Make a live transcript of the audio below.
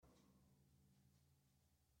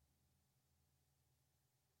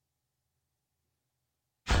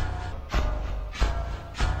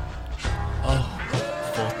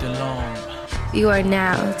You are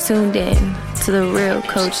now tuned in to the Real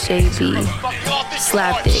Coach JB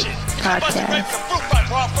Slapdick Podcast.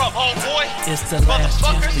 It's the last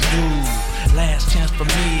chance for you, last chance for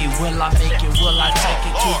me. Will I make it? Will I take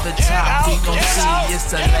it to the top? We gon' see.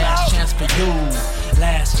 It's the last chance for you,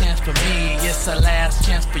 last chance for me. It's the last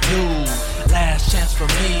chance for you, last chance for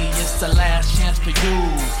me. It's the last chance for you,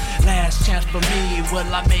 last chance for me.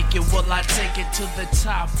 Will I make it? Will I take it to the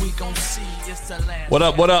top? We gon' see. It's the last. What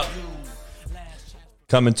up? What up?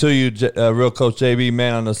 Coming to you, Real Coach JB,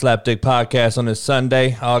 man, on the Slapdick Podcast on this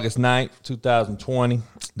Sunday, August 9th, 2020,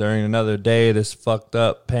 during another day of this fucked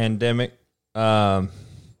up pandemic. Be a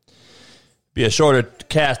shorter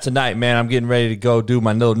cast tonight, man. I'm getting ready to go do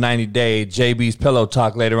my little 90-day JB's Pillow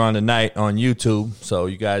Talk later on tonight on YouTube. So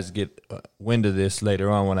you guys get wind of this later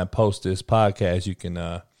on when I post this podcast. You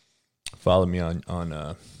can follow me on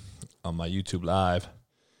my YouTube Live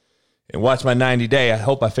and watch my 90-day. I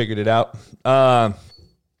hope I figured it out.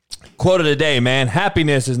 Quote of the day, man.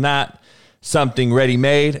 Happiness is not something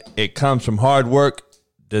ready-made. It comes from hard work,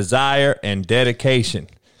 desire, and dedication.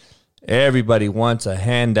 Everybody wants a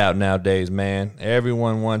handout nowadays, man.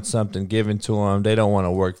 Everyone wants something given to them. They don't want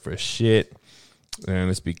to work for shit. And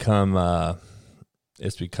it's become a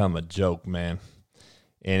joke, man.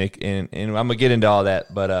 And I'm going to get into all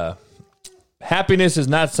that. But happiness is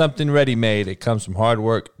not something ready-made. It comes from hard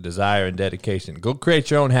work, desire, and dedication. Go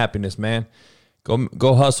create your own happiness, man.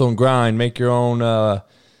 Go hustle and grind. Make your own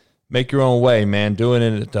way, man. Doing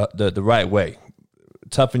it the right way.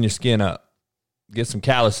 Toughen your skin up. Get some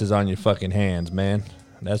calluses on your fucking hands, man.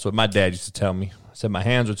 That's what my dad used to tell me. I said my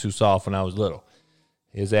hands were too soft when I was little.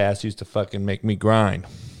 His ass used to fucking make me grind.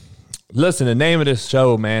 Listen, the name of this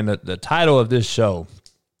show, man, the title of this show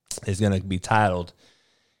is going to be titled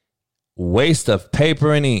Waste of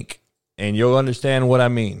Paper and Ink. And you'll understand what I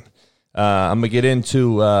mean. I'm going to get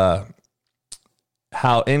into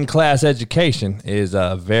how in-class education is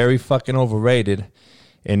very fucking overrated,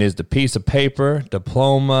 and is the piece of paper,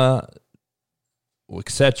 diploma,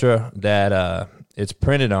 etc. that it's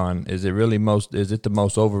printed on, is it the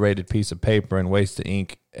most overrated piece of paper and waste of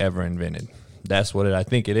ink ever invented? That's what I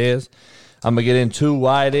think it is. I'm going to get into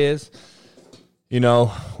why it is. You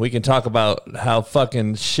know, we can talk about how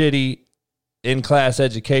fucking shitty in-class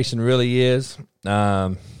education really is.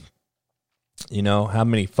 You know, how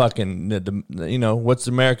many fucking,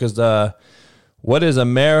 what is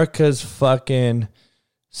America's fucking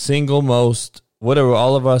single most, what are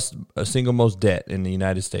all of us single most debt in the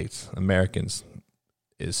United States, Americans,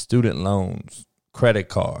 is student loans, credit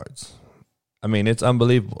cards. I mean, it's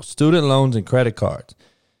unbelievable. Student loans and credit cards.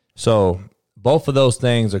 So both of those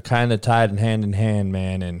things are kind of tied hand in hand,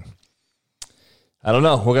 man. And I don't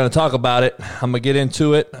know. We're going to talk about it. I'm going to get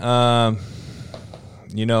into it.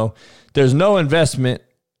 There's no investment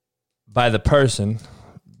by the person.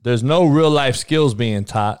 There's no real life skills being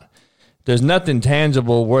taught. There's nothing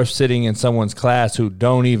tangible worth sitting in someone's class who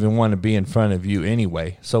don't even want to be in front of you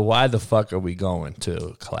anyway. So why the fuck are we going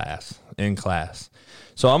to in class?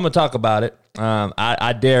 So I'm going to talk about it.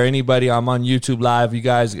 I dare anybody. I'm on YouTube Live. You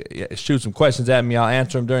guys shoot some questions at me. I'll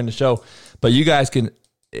answer them during the show. But you guys can,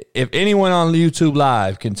 if anyone on YouTube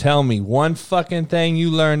Live can tell me one fucking thing you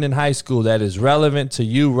learned in high school that is relevant to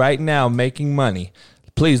you right now making money,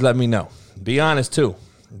 please let me know. Be honest, too.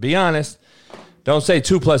 Be honest. Don't say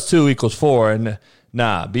 2 + 2 = 4. And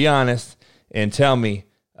be honest and tell me,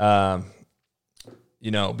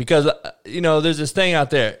 because, there's this thing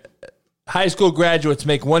out there. High school graduates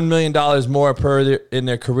make $1 million more in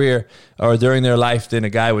their career or during their life than a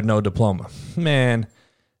guy with no diploma. Man,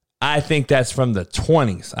 I think that's from the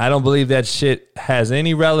 20s. I don't believe that shit has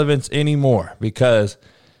any relevance anymore, because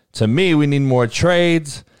to me, we need more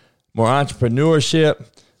trades, more entrepreneurship.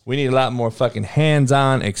 We need a lot more fucking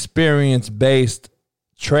hands-on, experience-based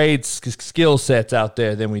trade skill sets out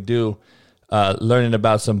there than we do learning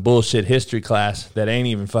about some bullshit history class that ain't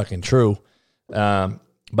even fucking true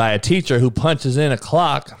by a teacher who punches in a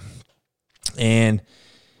clock and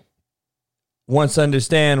wants to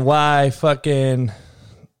understand why fucking...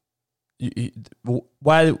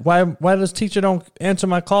 Why does teacher don't answer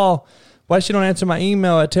my call? Why she don't answer my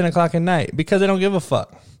email at 10 o'clock at night? Because they don't give a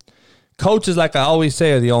fuck. Coaches, like I always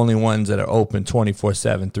say, are the only ones that are open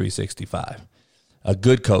 24/7, 365. A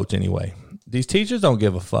good coach, anyway. These teachers don't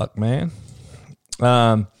give a fuck, man.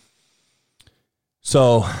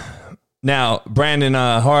 So now Brandon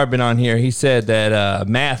Harbin on here, he said that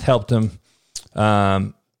math helped him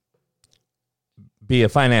be a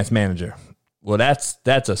finance manager. Well, that's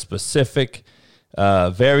a specific,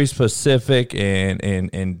 very specific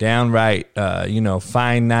and downright,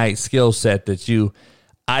 finite skill set that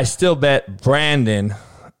I still bet Brandon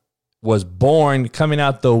was born coming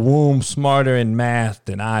out the womb smarter in math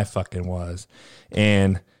than I fucking was.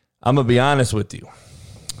 And I'm going to be honest with you.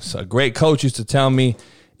 So a great coach used to tell me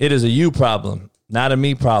it is a you problem, not a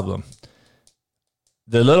me problem.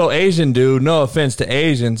 The little Asian dude, no offense to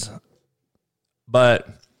Asians, but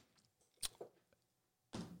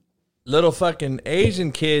little fucking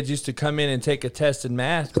Asian kids used to come in and take a test in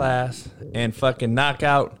math class and fucking knock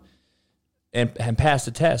out and pass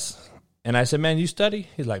the test. And I said, man, you study?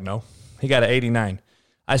 He's like, no. He got an 89.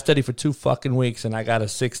 I studied for 2 fucking weeks and I got a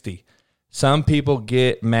 60. Some people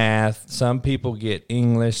get math. Some people get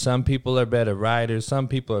English. Some people are better writers. Some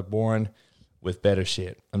people are born with better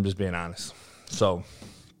shit. I'm just being honest. So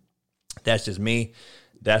that's just me.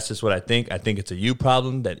 That's just what I think. I think it's a you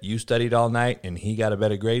problem that you studied all night and he got a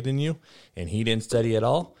better grade than you and he didn't study at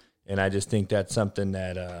all. And I just think that's something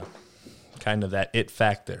that kind of that it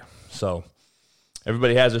factor. So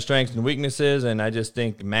everybody has their strengths and weaknesses, and I just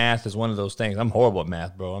think math is one of those things. I'm horrible at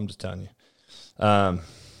math, bro. I'm just telling you.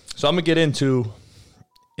 So I'm going to get into,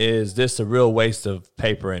 is this a real waste of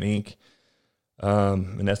paper and ink?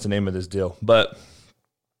 And that's the name of this deal. But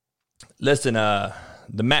listen, the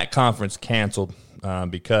MAC conference canceled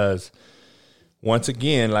because, once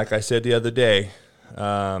again, like I said the other day,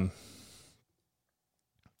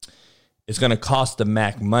 it's going to cost the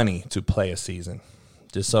MAC money to play a season.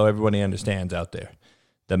 Just so everybody understands out there.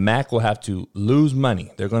 The MAC will have to lose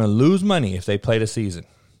money. They're going to lose money if they play the season.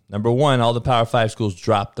 Number one, all the Power 5 schools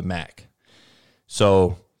dropped the MAC.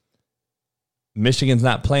 So Michigan's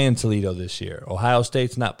not playing Toledo this year. Ohio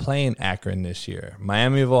State's not playing Akron this year.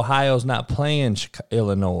 Miami of Ohio's not playing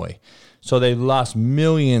Illinois. So they've lost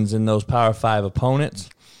millions in those Power 5 opponents.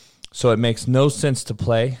 So it makes no sense to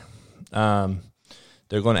play. They're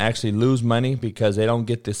going to actually lose money because they don't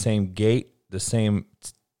get the same gate, the same,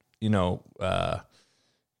 the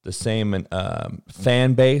same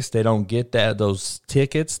fan base. They don't get those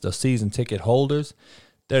tickets, the season ticket holders.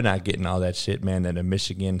 They're not getting all that shit, man, that in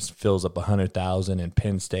Michigan fills up 100,000 and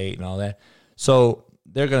Penn State and all that. So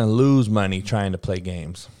they're going to lose money trying to play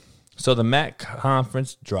games. So the MAC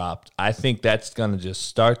conference dropped. I think that's going to just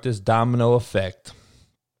start this domino effect.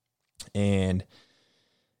 And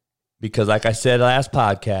because like I said last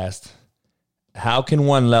podcast, how can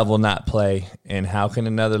one level not play and how can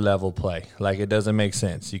another level play? Like, it doesn't make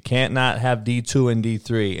sense. You can't not have D2 and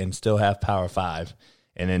D3 and still have Power 5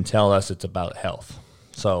 and then tell us it's about health.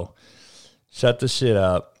 So shut the shit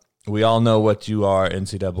up. We all know what you are,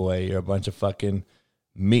 NCAA. You're a bunch of fucking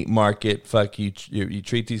meat market. Fuck you. You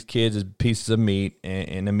treat these kids as pieces of meat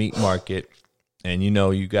in a meat market. And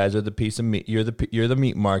you guys are the piece of meat. You're the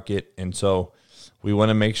meat market. And so we want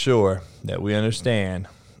to make sure that we understand.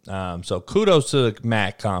 So kudos to the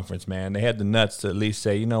MAC conference, man. They had the nuts to at least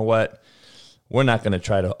say, you know what? We're not going to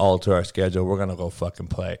try to alter our schedule. We're going to go fucking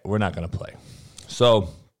play. We're not going to play. So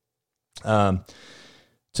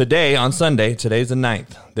today, on Sunday, today's the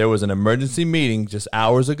 9th, there was an emergency meeting just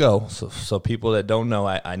hours ago. So people that don't know,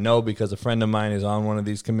 I know because a friend of mine is on one of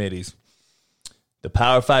these committees. The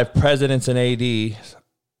Power 5 presidents and ADs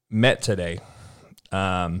met today.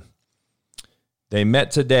 They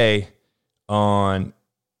met today on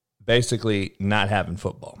basically not having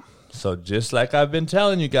football. So just like I've been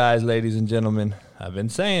telling you guys, ladies and gentlemen, I've been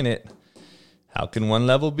saying it. How can one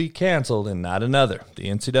level be canceled and not another? The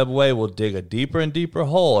NCAA will dig a deeper and deeper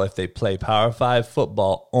hole if they play Power 5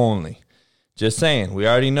 football only. Just saying, we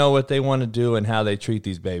already know what they want to do and how they treat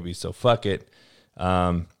these babies, so fuck it.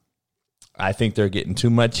 I think they're getting too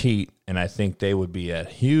much heat, and I think they would be a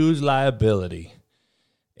huge liability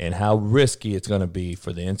and how risky it's going to be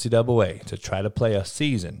for the NCAA to try to play a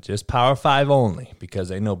season, just Power 5 only, because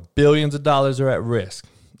they know billions of dollars are at risk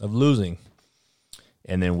of losing.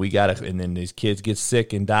 And then and these kids get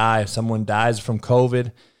sick and die. If someone dies from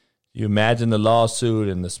COVID, you imagine the lawsuit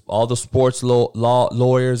and all the sports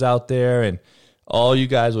lawyers out there, and all you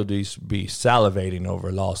guys would be salivating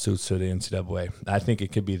over lawsuits to the NCAA. I think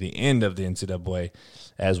it could be the end of the NCAA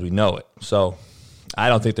as we know it. So I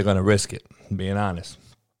don't think they're going to risk it, being honest.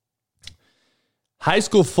 High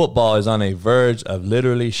school football is on a verge of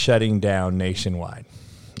literally shutting down nationwide.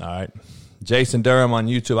 All right. Jason Durham on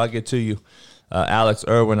YouTube, I'll get to you. Alex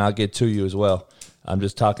Irwin, I'll get to you as well. I'm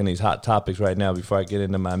just talking these hot topics right now before I get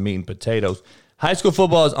into my meat and potatoes. High school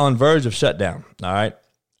football is on verge of shutdown. All right.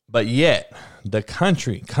 But yet, the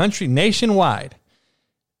country nationwide,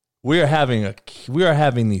 we are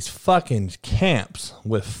having these fucking camps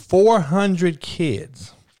with 400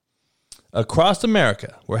 kids across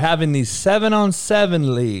America. We're having these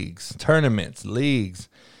 7-on-7 leagues, tournaments, leagues.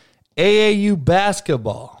 AAU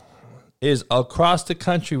basketball is across the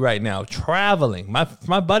country right now, traveling.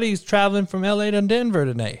 My buddy's traveling from LA to Denver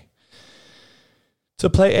today. to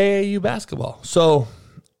play AAU basketball. So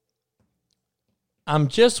I'm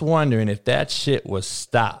just wondering if that shit was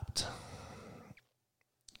stopped,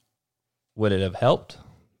 would it have helped?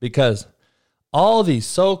 Because all these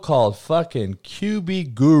so-called fucking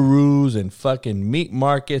QB gurus and fucking meat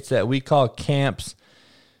markets that we call camps,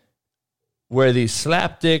 where these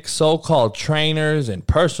slapdick so-called trainers and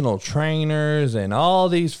personal trainers and all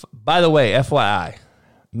these, by the way, FYI,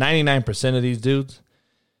 99% of these dudes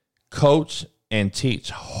coach and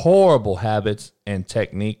teach horrible habits and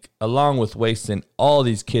technique, along with wasting all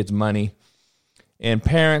these kids' money. And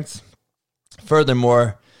parents,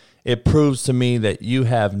 furthermore, it proves to me that you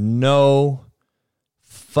have no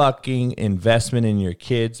fucking investment in your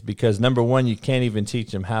kids, because number one, you can't even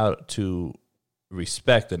teach them how to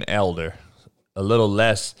respect an elder. A little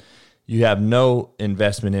less, you have no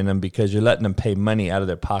investment in them because you're letting them pay money out of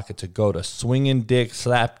their pocket to go to swinging dick,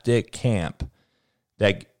 slap dick camp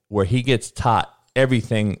where he gets taught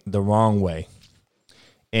everything the wrong way.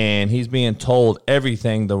 And he's being told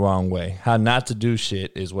everything the wrong way. How not to do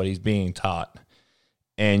shit is what he's being taught.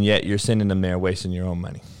 And yet you're sending them there wasting your own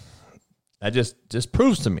money. That just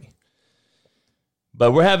proves to me.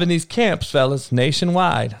 But we're having these camps, fellas,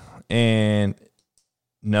 nationwide, and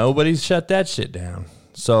nobody's shut that shit down.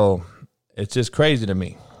 So it's just crazy to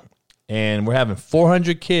me. And we're having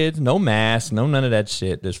 400 kids, no masks, no none of that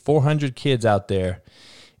shit. There's 400 kids out there,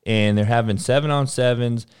 and they're having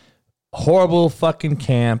 7-on-7s, horrible fucking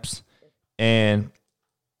camps. And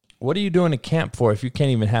what are you doing a camp for if you can't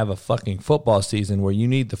even have a fucking football season where you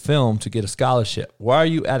need the film to get a scholarship? Why are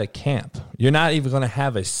you at a camp? You're not even going to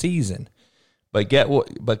have a season. But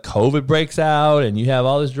COVID breaks out and you have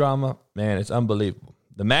all this drama. Man, it's unbelievable.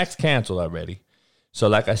 The MAC's canceled already. So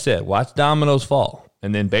like I said, watch dominoes fall.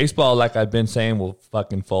 And then baseball, like I've been saying, will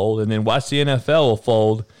fucking fold. And then watch the NFL will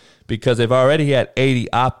fold because they've already had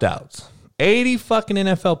 80 opt-outs. 80 fucking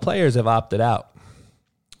NFL players have opted out.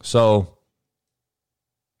 So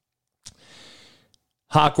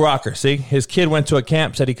Hawk Rocker, see? His kid went to a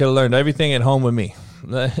camp, said he could have learned everything at home with me.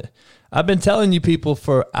 I've been telling you people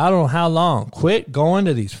for I don't know how long, quit going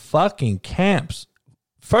to these fucking camps.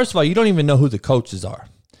 First of all, you don't even know who the coaches are.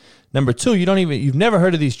 Number two, you've never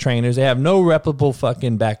heard of these trainers. They have no reputable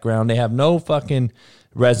fucking background. They have no fucking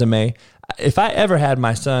resume. If I ever had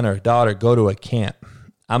my son or daughter go to a camp,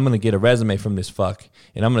 I'm going to get a resume from this fuck,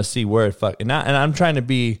 and I'm going to see where it fuck. And I'm trying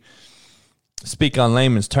to speak on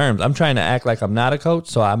layman's terms. I'm trying to act like I'm not a coach,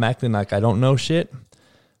 so I'm acting like I don't know shit.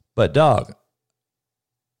 But dog,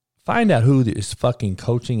 find out who is fucking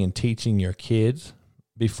coaching and teaching your kids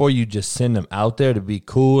before you just send them out there to be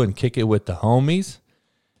cool and kick it with the homies.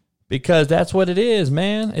 Because that's what it is,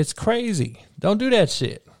 man. It's crazy. Don't do that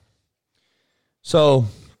shit. So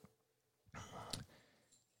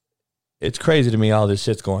it's crazy to me all this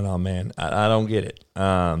shit's going on, man. I don't get it.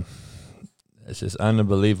 It's just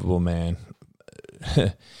unbelievable, man.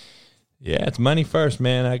 Yeah, it's money first,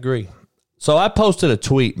 man. I agree. So I posted a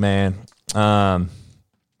tweet, man. I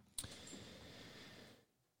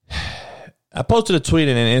posted a tweet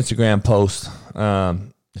and an Instagram post,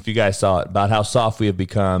 if you guys saw it, about how soft we have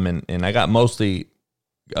become. And I got mostly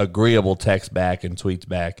agreeable text back and tweets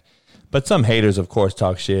back. But some haters, of course,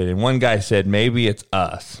 talk shit. And one guy said, maybe it's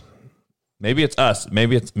us. Maybe it's us.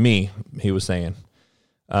 Maybe it's me, he was saying.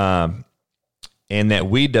 And that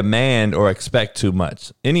we demand or expect too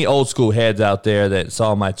much. Any old school heads out there that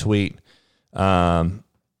saw my tweet, and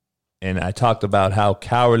I talked about how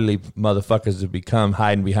cowardly motherfuckers have become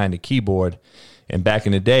hiding behind a keyboard. And back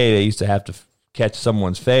in the day, they used to have to catch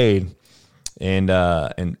someone's fade and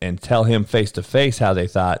tell him face to face how they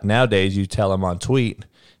thought. Nowadays, you tell them on tweet.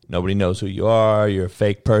 Nobody knows who you are. You're a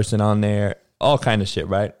fake person on there. All kind of shit,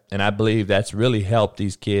 right? And I believe that's really helped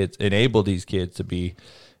these kids, enable these kids to be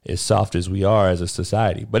as soft as we are as a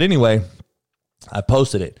society. But anyway, I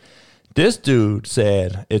posted it. This dude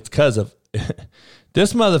said it's because of...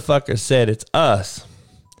 This motherfucker said it's us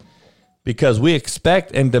because we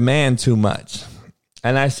expect and demand too much.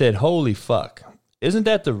 And I said, holy fuck. Isn't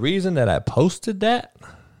that the reason that I posted that?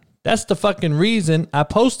 That's the fucking reason I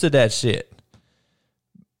posted that shit.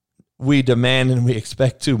 We demand and we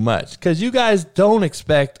expect too much. Because you guys don't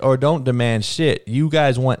expect or don't demand shit. You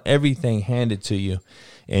guys want everything handed to you.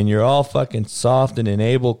 And you're all fucking soft and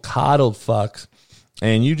enabled, coddled fucks.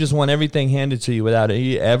 And you just want everything handed to you without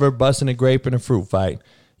ever busting a grape in a fruit fight.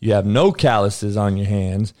 You have no calluses on your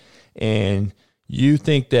hands. And you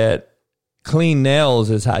think that clean nails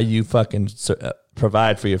is how you fucking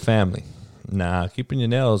provide for your family. Nah, keeping your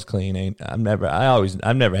nails clean ain't. I've never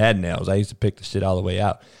had nails. I used to pick the shit all the way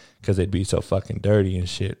out because they'd be so fucking dirty and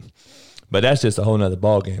shit. But that's just a whole nother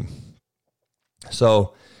ball game.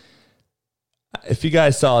 So If you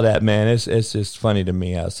guys saw that, man, it's just funny to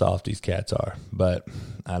me how soft these cats are. But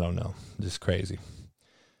I don't know, just crazy.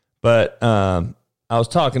 But I was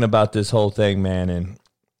talking about this whole thing, man, and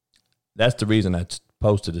that's the reason I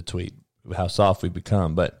posted a tweet, how soft we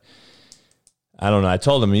become. But I don't know. I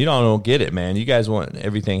told them, you don't get it, man. You guys want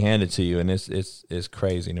everything handed to you, and it's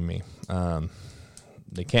crazy to me.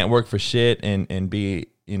 They can't work for shit and be,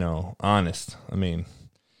 honest. I mean,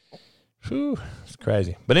 whew, it's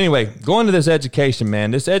crazy. But anyway, going to this education,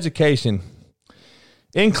 man, this education,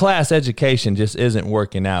 in-class education just isn't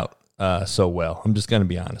working out so well. I'm just going to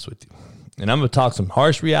be honest with you. And I'm going to talk some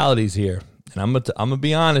harsh realities here. And I'm going to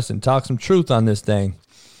be honest and talk some truth on this thing.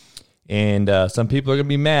 And some people are going to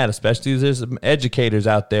be mad, especially there's some educators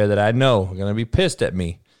out there that I know are going to be pissed at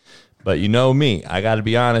me. But you know me, I got to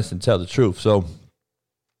be honest and tell the truth. So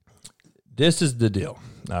this is the deal,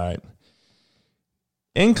 all right?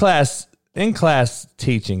 In-class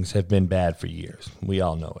teachings have been bad for years. We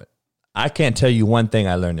all know it. I can't tell you one thing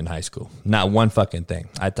I learned in high school. Not one fucking thing.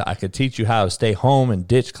 I could teach you how to stay home and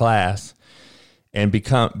ditch class and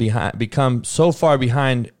become so far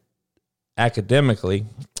behind academically.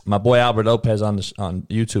 My boy Albert Lopez on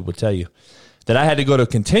YouTube will tell you that I had to go to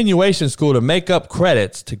continuation school to make up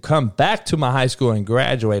credits to come back to my high school and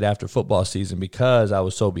graduate after football season because I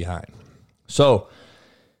was so behind. So,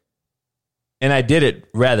 and I did it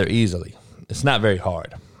rather easily. It's not very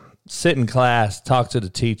hard. Sit in class, talk to the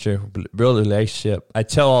teacher, build a relationship. I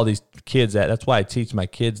tell all these kids that. That's why I teach my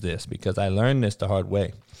kids this, because I learned this the hard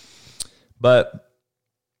way. But,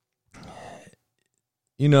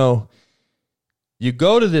 you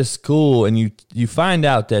go to this school and you find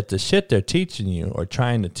out that the shit they're teaching you or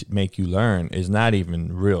trying to make you learn is not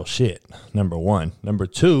even real shit, number one. Number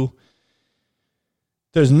two,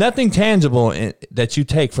 there's nothing tangible that you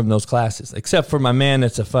take from those classes, except for my man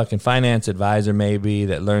that's a fucking finance advisor maybe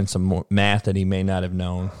that learned some more math that he may not have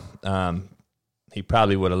known. He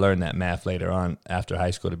probably would have learned that math later on after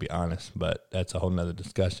high school, to be honest, but that's a whole nother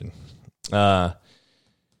discussion.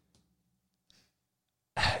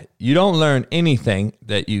 You don't learn anything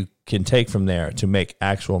that you can take from there to make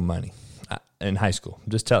actual money in high school.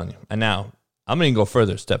 I'm just telling you. And now I'm going to go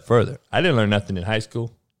a step further. I didn't learn nothing in high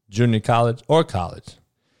school, junior college, or college.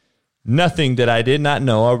 Nothing that I did not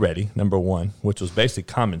know already, number one, which was basically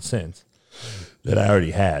common sense that I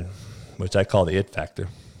already had, which I call the it factor.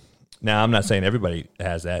 Now, I'm not saying everybody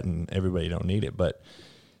has that and everybody don't need it, but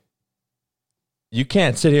you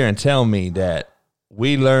can't sit here and tell me that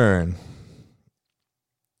we learn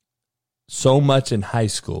so much in high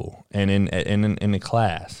school and in the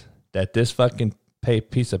class that this fucking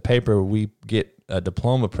piece of paper we get a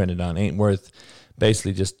diploma printed on ain't worth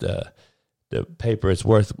basically just the paper it's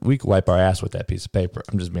worth. We could wipe our ass with that piece of paper.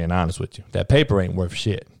 I'm just being honest with you. That paper ain't worth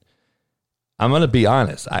shit. I'm going to be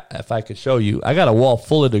honest. If I could show you, I got a wall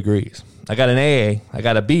full of degrees. I got an AA, I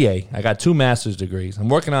got a BA, I got 2 master's degrees. I'm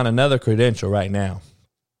working on another credential right now.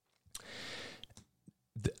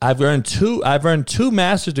 I've earned two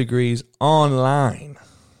master's degrees online,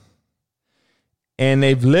 and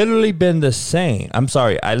they've literally been the same. I'm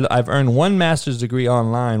sorry, I've earned 1 master's degree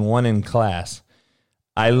online, 1 in class.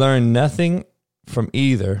 I learned nothing from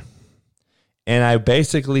either, and I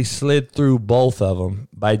basically slid through both of them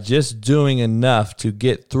by just doing enough to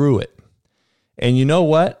get through it. And you know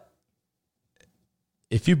what?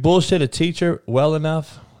 If you bullshit a teacher well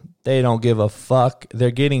enough, they don't give a fuck.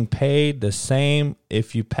 They're getting paid the same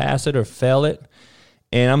if you pass it or fail it.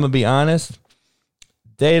 And I'm going to be honest,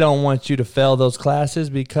 they don't want you to fail those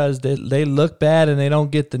classes because they look bad and they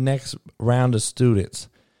don't get the next round of students.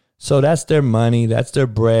 So that's their money. That's their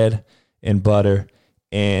bread and butter.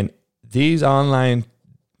 And these online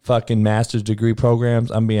fucking master's degree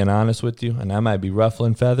programs, I'm being honest with you, and I might be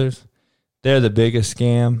ruffling feathers, they're the biggest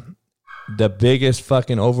scam. The biggest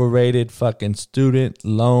fucking overrated fucking student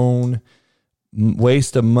loan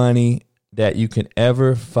waste of money that you can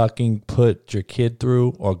ever fucking put your kid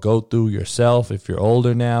through or go through yourself if you're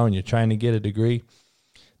older now and you're trying to get a degree.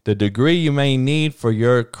 The degree you may need for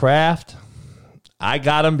your craft, I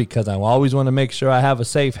got them because I always want to make sure I have a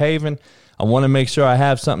safe haven. I want to make sure I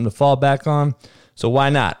have something to fall back on. So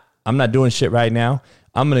why not? I'm not doing shit right now.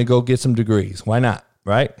 I'm going to go get some degrees. Why not?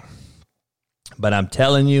 Right? But I'm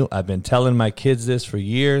telling you, I've been telling my kids this for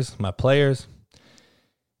years, my players,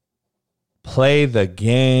 play the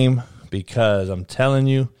game, because I'm telling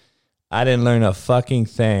you, I didn't learn a fucking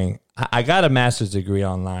thing. I got a master's degree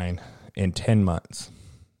online in 10 months.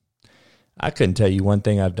 I couldn't tell you one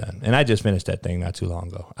thing I've done. And I just finished that thing not too long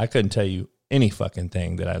ago. I couldn't tell you any fucking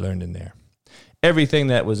thing that I learned in there. Everything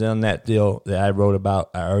that was in that deal that I wrote about,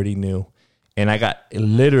 I already knew. And I got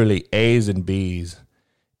literally A's and B's.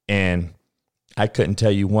 And I couldn't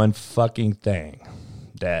tell you one fucking thing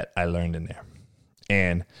that I learned in there.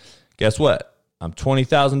 And guess what? I'm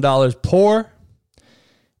 $20,000 poor,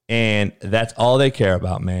 and that's all they care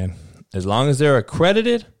about, man. As long as they're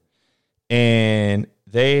accredited and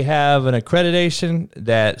they have an accreditation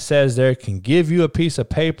that says they can give you a piece of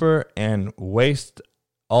paper and waste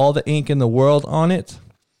all the ink in the world on it,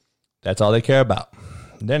 that's all they care about.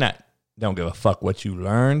 Don't give a fuck what you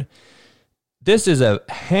learned. This is a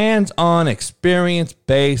hands-on,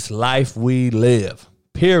 experience-based life we live,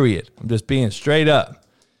 period. I'm just being straight up.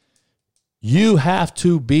 You have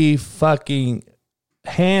to be fucking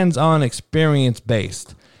hands-on,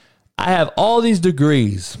 experience-based. I have all these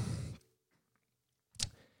degrees,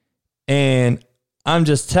 and I'm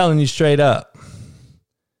just telling you straight up.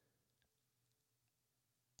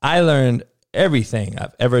 I learned everything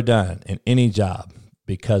I've ever done in any job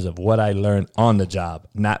because of what I learned on the job,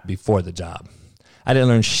 not before the job. I didn't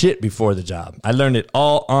learn shit before the job. I learned it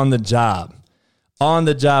all on the job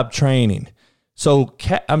training. So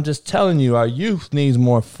I'm just telling you, our youth needs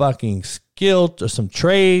more fucking skill, or some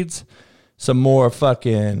trades, some more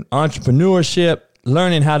fucking entrepreneurship,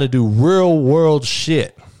 learning how to do real world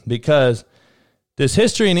shit, because this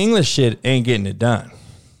history and English shit ain't getting it done.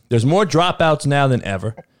 There's more dropouts now than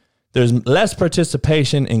ever. There's less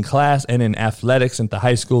participation in class and in athletics at the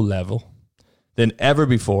high school level than ever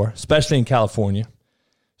before, especially in California.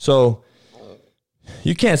 So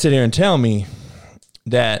you can't sit here and tell me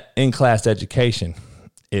that in-class education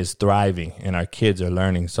is thriving and our kids are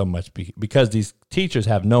learning so much because these teachers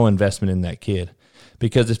have no investment in that kid.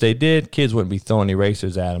 Because if they did, kids wouldn't be throwing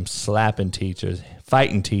erasers at them, slapping teachers,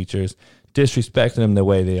 fighting teachers, disrespecting them the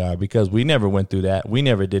way they are, because we never went through that. We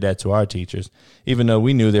never did that to our teachers. Even though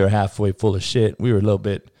we knew they were halfway full of shit, we were a little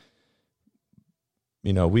bit,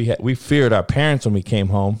 we feared our parents when we came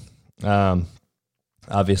home.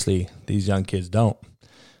 Obviously, these young kids don't.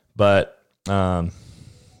 But I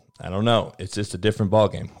don't know. It's just a different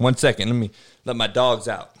ballgame. 1 second. Let me let my dogs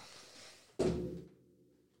out.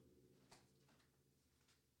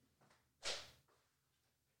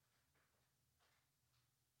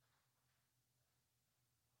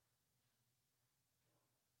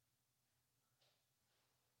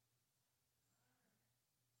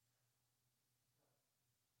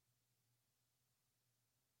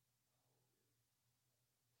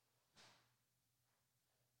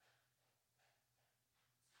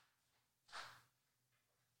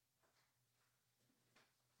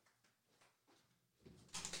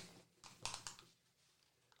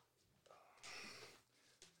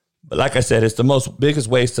 But like I said, it's the biggest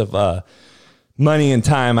waste of money and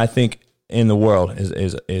time, I think, in the world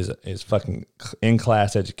is fucking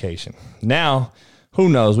in-class education. Now, who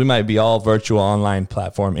knows? We might be all virtual online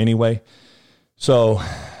platform anyway. So,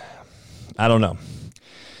 I don't know.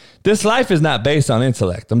 This life is not based on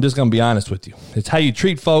intellect. I'm just going to be honest with you. It's how you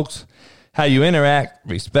treat folks, how you interact,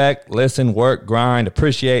 respect, listen, work, grind,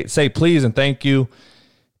 appreciate, say please and thank you.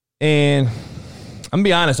 And I'm going to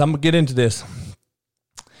be honest. I'm going to get into this.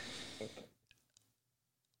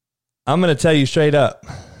 I'm going to tell you straight up,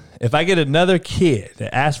 if I get another kid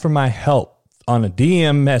that asks for my help on a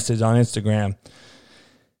DM message on Instagram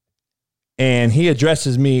and he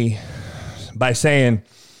addresses me by saying,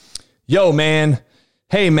 yo, man,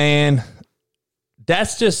 hey, man,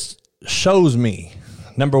 that's just shows me,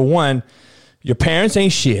 number one, your parents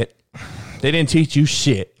ain't shit. They didn't teach you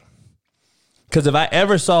shit. Because if I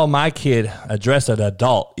ever saw my kid address an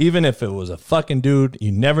adult, even if it was a fucking dude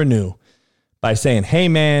you never knew, by saying, hey,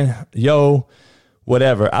 man, yo,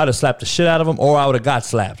 whatever, I would have slapped the shit out of them, or I would have got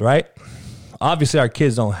slapped, right? Obviously, our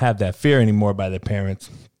kids don't have that fear anymore by their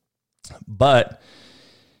parents. But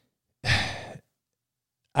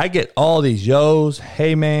I get all these yos,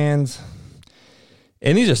 hey, mans,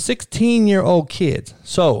 and these are 16-year-old kids.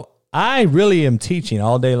 So I really am teaching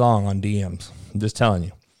all day long on DMs. I'm just telling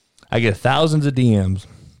you. I get thousands of DMs,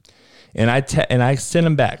 and I send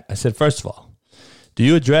them back. I said, first of all, do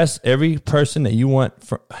you address every person that you want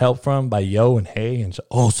help from by yo and hey? And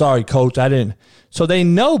oh, sorry, coach, I didn't. So they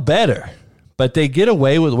know better, but they get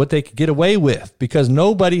away with what they could get away with because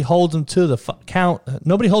nobody holds them to the count.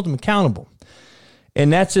 Nobody holds them accountable.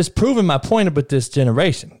 And that's just proving my point about this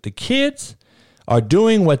generation. The kids are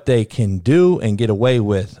doing what they can do and get away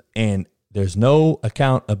with, and there's no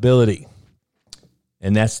accountability.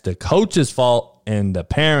 And that's the coach's fault and the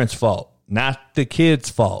parents' fault, not the kid's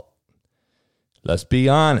fault. Let's be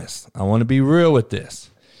honest. I want to be real with this.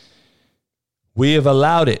 We have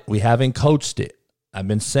allowed it. We haven't coached it. I've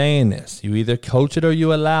been saying this. You either coach it or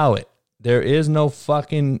you allow it. There is no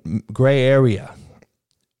fucking gray area.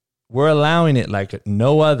 We're allowing it like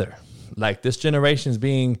no other. Like this generation is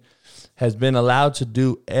being has been allowed to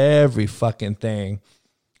do every fucking thing.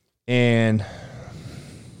 And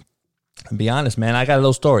to be honest, man, I got a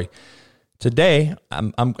little story. Today,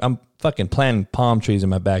 I'm fucking planting palm trees in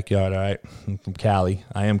my backyard, all right? I'm from Cali.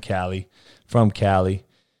 I am Cali. From Cali.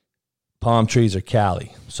 Palm trees are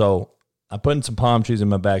Cali. So I'm putting some palm trees in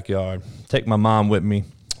my backyard. Take my mom with me.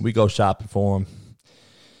 We go shopping for them.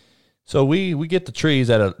 So we get the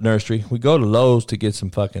trees at a nursery. We go to Lowe's to get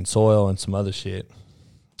some fucking soil and some other shit.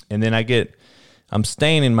 And then I'm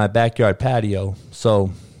staying in my backyard patio.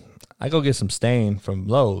 So I go get some stain from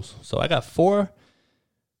Lowe's. So I got 4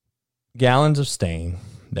 gallons of stain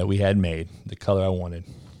that we had made, the color I wanted.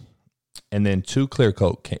 And then 2 clear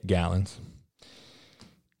coat gallons.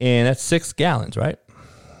 And that's 6 gallons, right?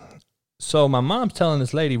 So my mom's telling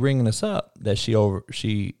this lady ringing us up that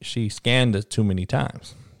she scanned us too many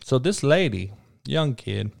times. So this lady, young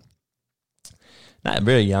kid, not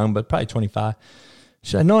very young, but probably 25,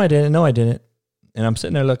 she said, no, I didn't. And I'm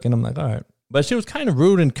sitting there looking, I'm like, all right. But she was kind of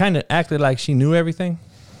rude and kind of acted like she knew everything.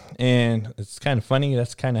 And it's kind of funny.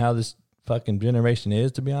 That's kind of how this fucking generation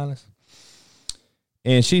is, to be honest.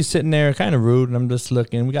 And she's sitting there kind of rude, and I'm just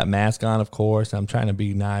looking. We got masks on, of course. I'm trying to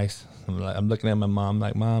be nice. I'm looking at my mom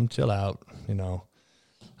like, Mom, chill out. You know,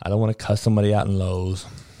 I don't want to cuss somebody out in Lowe's.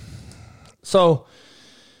 So,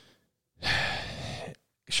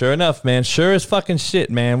 sure enough, man, sure as fucking shit,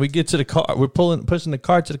 man. We get to the car. We're pushing the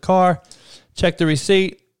cart to the car. Check the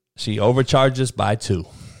receipt. She overcharged us by 2.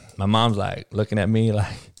 My mom's like looking at me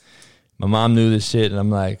like, my mom knew this shit, and I'm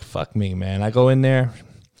like, fuck me, man. I go in there.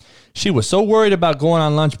 She was so worried about going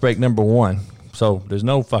on lunch break, number 1. So there's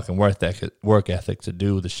no fucking work ethic to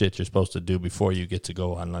do the shit you're supposed to do before you get to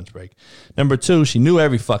go on lunch break. Number 2, she knew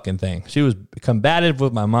every fucking thing. She was combative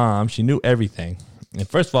with my mom. She knew everything. And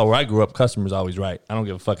first of all, where I grew up, customer's always right. I don't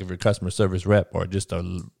give a fuck if you're a customer service rep or just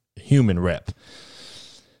a human rep.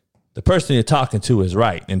 The person you're talking to is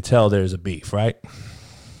right until there's a beef, right?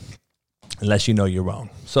 Unless you know you're wrong.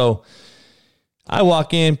 So I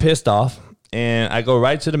walk in pissed off, and I go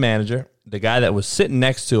right to the manager, the guy that was sitting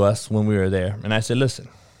next to us when we were there. And I said, listen,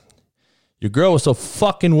 your girl was so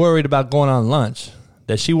fucking worried about going on lunch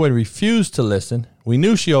that she would refuse to listen. We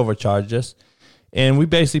knew she overcharged us. And we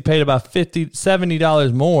basically paid about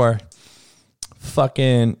 $70 more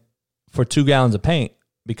fucking for 2 gallons of paint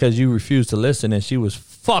because you refused to listen. And she was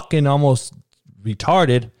fucking almost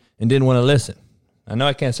retarded and didn't want to listen. I know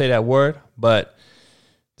I can't say that word, but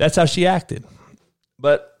that's how she acted.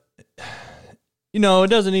 But you know, it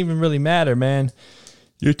doesn't even really matter, man.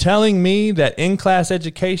 You're telling me that in-class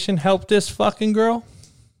education helped this fucking girl?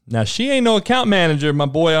 Now, she ain't no account manager, my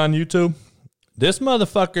boy on YouTube. This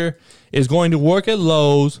motherfucker is going to work at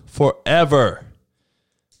Lowe's forever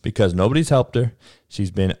because nobody's helped her.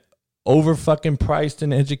 She's been over fucking priced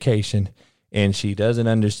in education, and she doesn't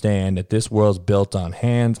understand that this world's built on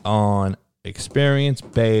hands-on,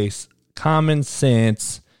 experience-based, common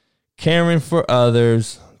sense, caring for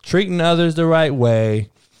others, treating others the right way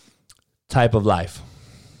type of life.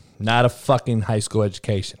 Not a fucking high school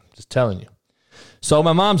education. Just telling you. So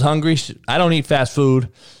my mom's hungry. I don't eat fast food.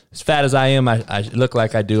 As fat as I am, I look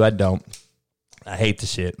like I do. I don't. I hate the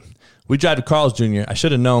shit. We drive to Carl's Jr. I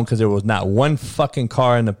should have known because there was not one fucking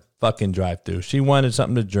car in the fucking drive-thru. She wanted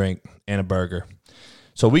something to drink and a burger.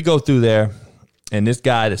 So we go through there, and this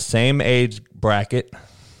guy, the same age bracket,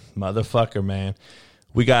 motherfucker, man.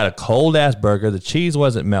 We got a cold-ass burger. The cheese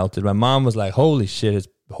wasn't melted. My mom was like, holy shit, it's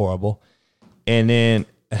horrible. And then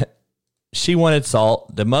she wanted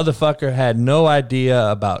salt. The motherfucker had no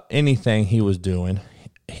idea about anything he was doing.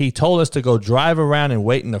 He told us to go drive around and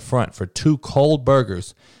wait in the front for 2 cold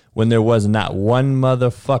burgers when there was not one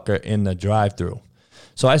motherfucker in the drive-thru.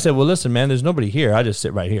 So I said, well, listen, man, there's nobody here. I just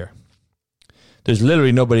sit right here. There's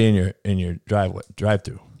literally nobody in your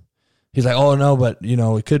drive-thru. He's like, oh, no, but, you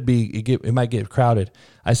know, it might get crowded.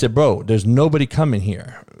 I said, bro, there's nobody coming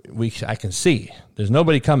here. I can see. There's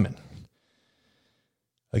nobody coming.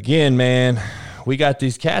 Again, man, we got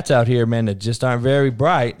these cats out here, man, that just aren't very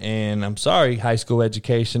bright. And I'm sorry, high school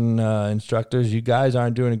education instructors, you guys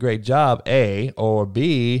aren't doing a great job, A, or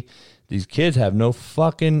B, these kids have no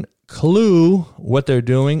fucking clue what they're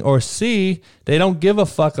doing, or C, they don't give a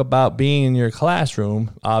fuck about being in your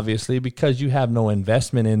classroom, obviously, because you have no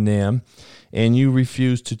investment in them and you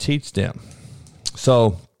refuse to teach them.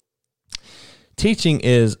 So teaching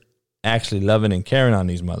is actually loving and caring on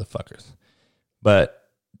these motherfuckers, but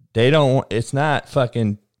it's not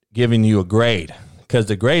fucking giving you a grade, because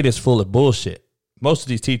the grade is full of bullshit. Most of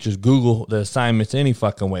these teachers Google the assignments any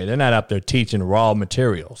fucking way. They're not up there teaching raw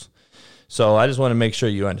materials. So I just want to make sure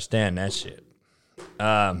you understand that shit.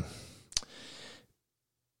 I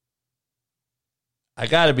I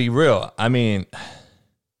got to be real. I mean,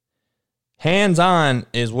 hands-on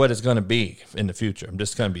is what it's going to be in the future. I'm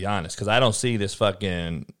just going to be honest, because I don't see this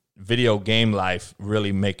fucking video game life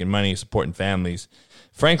really making money, supporting families.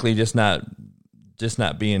 Frankly, just not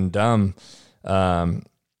being dumb as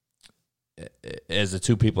the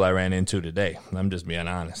two people I ran into today. I'm just being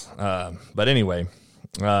honest. But anyway,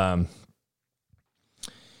 I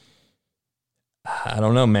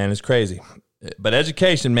don't know, man. It's crazy. But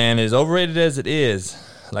education, man, as overrated as it is,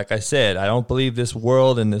 like I said, I don't believe this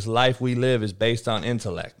world and this life we live is based on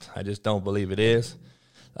intellect. I just don't believe it is.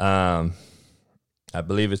 I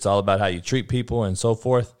believe it's all about how you treat people and so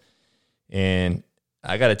forth. And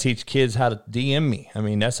I got to teach kids how to DM me. I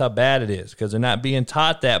mean, that's how bad it is, because they're not being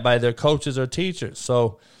taught that by their coaches or teachers.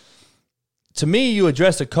 So to me, you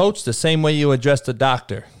address a coach the same way you address the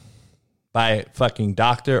doctor, by fucking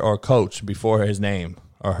doctor or coach before his name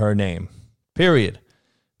or her name, period.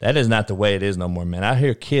 That is not the way it is no more, man. I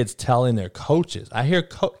hear kids telling their coaches. I hear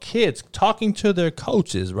kids talking to their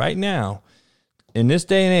coaches right now in this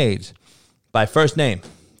day and age by first name.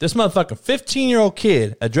 This motherfucking 15-year-old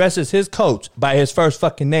kid addresses his coach by his first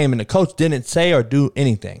fucking name, and the coach didn't say or do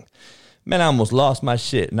anything. Man, I almost lost my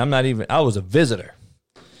shit, and I was a visitor.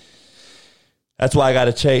 That's why I got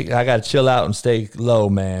to chill out and stay low,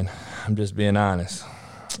 man. I'm just being honest.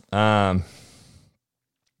 But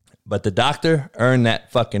the doctor earned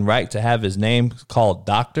that fucking right to have his name called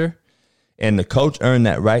doctor, and the coach earned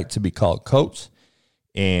that right to be called coach.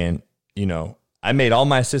 And, you know, I made all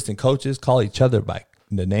my assistant coaches call each other by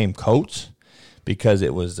the name coach, because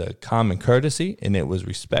it was a common courtesy and it was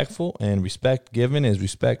respectful, and respect given is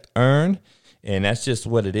respect earned. And that's just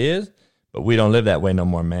what it is. But we don't live that way no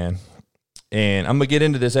more, man. And I'm going to get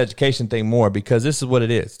into this education thing more, because this is what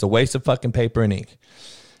it is. It's a waste of fucking paper and ink.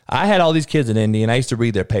 I had all these kids in Indy, and I used to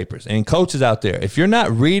read their papers. And coaches out there, if you're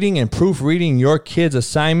not reading and proofreading your kids'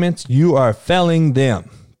 assignments, you are failing them,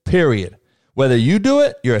 period. Whether you do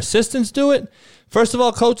it, your assistants do it. First of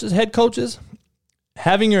all, coaches, head coaches,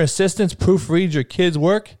 having your assistants proofread your kids'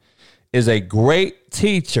 work is a great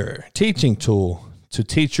teaching tool to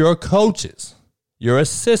teach your coaches, your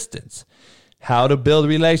assistants, how to build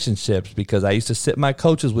relationships. Because I used to sit my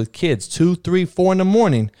coaches with kids 2, 3, 4 in the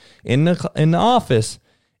morning in the office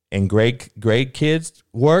and grade kids'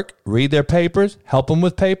 work, read their papers, help them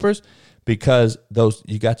with papers, because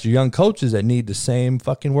you got your young coaches that need the same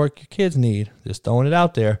fucking work your kids need. Just throwing it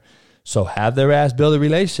out there. So have their ass build a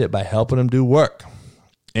relationship by helping them do work.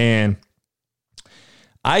 And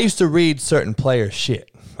I used to read certain players'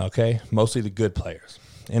 shit, okay? Mostly the good players.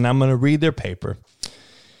 And I'm going to read their paper.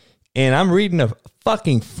 And I'm reading a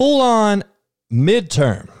fucking full-on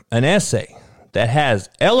midterm, an essay that has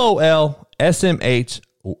LOL, SMH,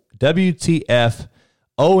 WTF,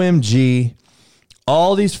 OMG,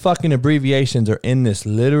 all these fucking abbreviations are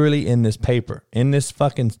literally in this paper, in this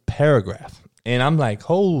fucking paragraph. And I'm like,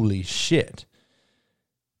 holy shit.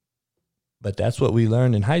 But that's what we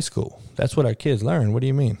learned in high school. That's what our kids learn. What do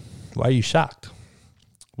you mean? Why are you shocked?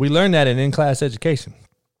 We learned that in-class education.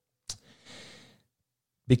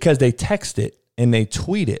 Because they text it and they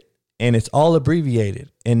tweet it and it's all abbreviated.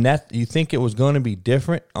 And that, you think it was going to be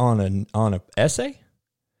different on an essay?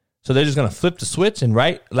 So they're just going to flip the switch and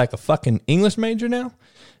write like a fucking English major now?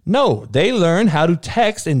 No, they learn how to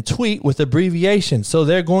text and tweet with abbreviations. So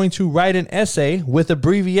they're going to write an essay with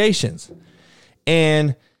abbreviations.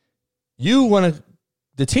 And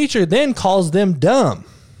the teacher then calls them dumb.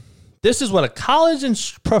 This is what a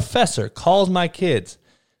college professor calls my kids.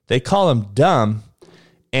 They call them dumb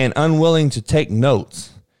and unwilling to take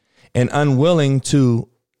notes and unwilling to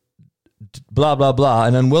blah, blah, blah,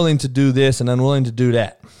 and unwilling to do this and unwilling to do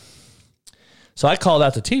that. So I called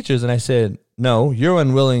out the teachers and I said, no, you're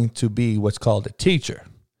unwilling to be what's called a teacher.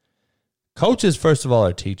 Coaches, first of all,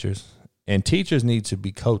 are teachers, and teachers need to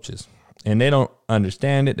be coaches. And they don't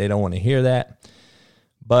understand it. They don't want to hear that.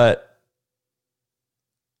 But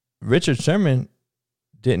Richard Sherman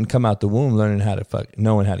didn't come out the womb knowing how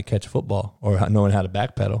to catch a football or knowing how to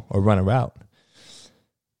backpedal or run a route.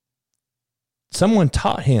 Someone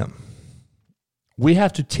taught him. We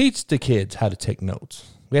have to teach the kids how to take notes.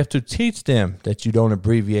 We have to teach them that you don't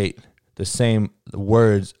abbreviate the same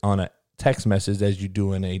words on a text message as you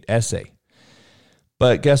do in an essay.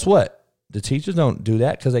 But guess what? The teachers don't do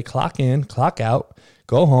that because they clock in, clock out,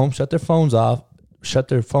 go home, shut their phones off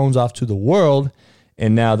to the world,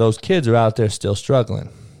 and now those kids are out there still struggling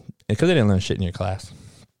because they didn't learn shit in your class.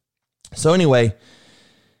 So anyway,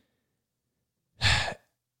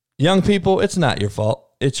 young people, it's not your fault.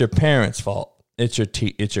 It's your parents' fault. It's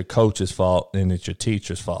your coach's fault, and it's your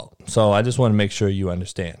teacher's fault. So I just want to make sure you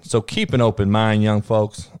understand. So keep an open mind, young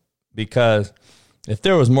folks, because If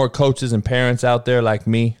there was more coaches and parents out there like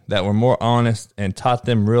me that were more honest and taught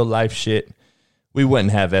them real life shit, we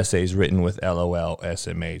wouldn't have essays written with LOL,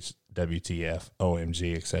 SMH, WTF,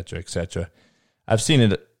 OMG, etc., etc. I've seen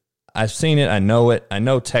it. I know it. I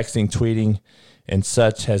know texting, tweeting, and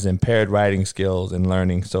such has impaired writing skills and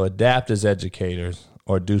learning. So adapt as educators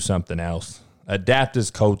or do something else. Adapt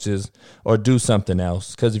as coaches or do something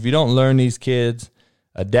else. Because if you don't learn these kids,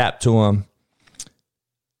 adapt to them,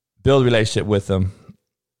 build a relationship with them.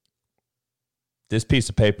 This piece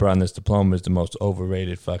of paper on this diploma is the most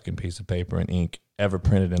overrated fucking piece of paper and ink ever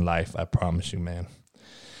printed in life. I promise you, man.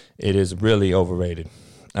 It is really overrated.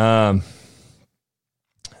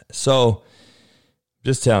 So,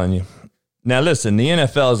 just telling you. Now, listen, the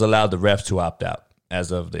NFL has allowed the refs to opt out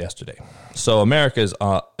as of yesterday. So, America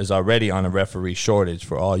is already on a referee shortage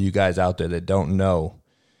for all you guys out there that don't know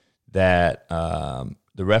that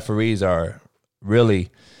the referees are really...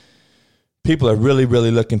 People are really, really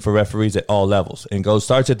looking for referees at all levels. And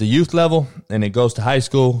starts at the youth level, and it goes to high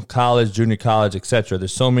school, college, junior college, etc.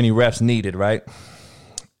 There's so many refs needed, right?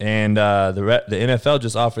 And the NFL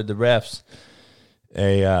just offered the refs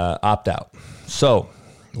a opt-out. So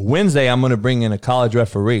Wednesday, I'm going to bring in a college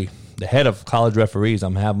referee, the head of college referees.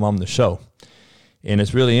 I'm going to have him on the show. And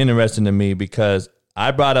it's really interesting to me because I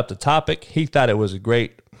brought up the topic. He thought it was a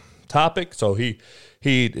great topic, so he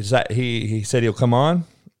said he'll come on.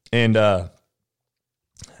 And I'm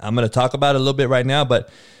going to talk about it a little bit right now, but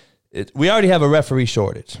we already have a referee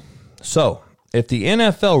shortage. So if the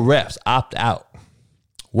NFL refs opt out,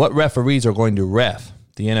 what referees are going to ref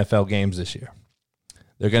the NFL games this year?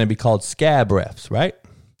 They're going to be called scab refs, right?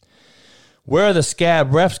 Where are the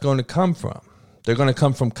scab refs going to come from? They're going to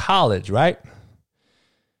come from college, right?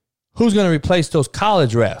 Who's going to replace those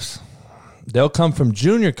college refs? They'll come from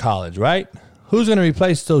junior college, right? Who's going to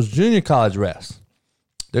replace those junior college refs?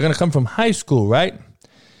 They're going to come from high school, right?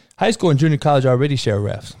 High school and junior college already share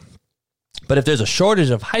refs. But if there's a shortage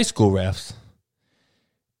of high school refs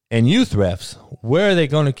and youth refs, where are they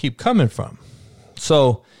going to keep coming from?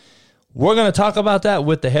 So we're going to talk about that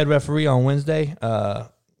with the head referee on Wednesday, a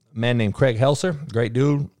man named Craig Helser, great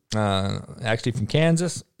dude, actually from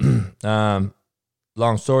Kansas. Long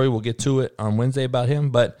story, we'll get to it on Wednesday about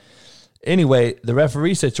him. But anyway, the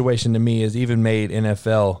referee situation to me has even made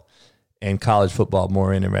NFL and college football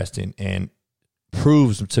more interesting and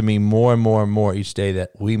proves to me more and more and more each day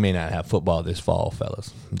that we may not have football this fall,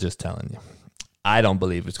 fellas. I'm just telling you. I don't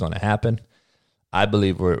believe it's going to happen. I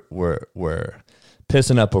believe we're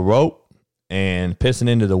pissing up a rope and pissing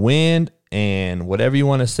into the wind and whatever you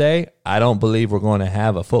want to say. I don't believe we're going to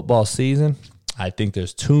have a football season. I think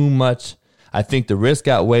there's too much. I think the risk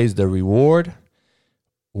outweighs the reward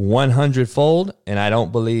 100-fold, and I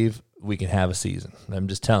don't believe we can have a season. I'm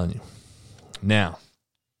just telling you. Now,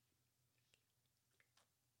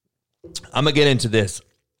 I'm going to get into this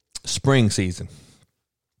spring season.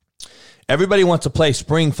 Everybody wants to play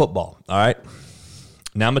spring football, all right?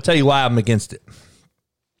 Now, I'm going to tell you why I'm against it.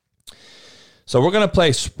 So we're going to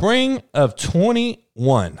play spring of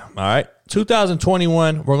 21, all right?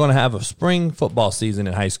 2021, we're going to have a spring football season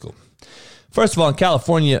in high school. First of all, in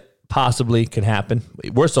California, possibly can happen.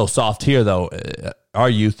 We're so soft here, though. Our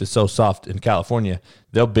youth is so soft in California,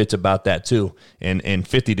 they'll bitch about that too. And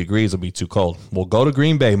 50 degrees will be too cold. Well, go to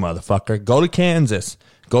Green Bay, motherfucker. Go to Kansas.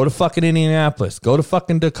 Go to fucking Indianapolis. Go to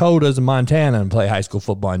fucking Dakotas and Montana and play high school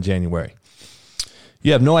football in January.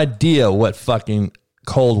 You have no idea what fucking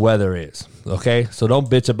cold weather is, okay? So don't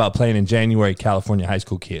bitch about playing in January, California high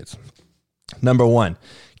school kids. Number one,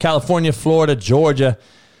 California, Florida, Georgia,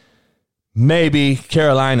 maybe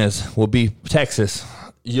Carolinas will be Texas.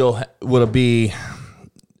 Will be,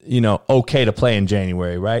 okay to play in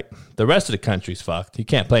January, right? The rest of the country's fucked. You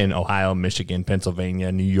can't play in Ohio, Michigan,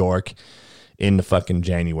 Pennsylvania, New York in the fucking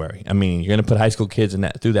January. I mean, you're going to put high school kids in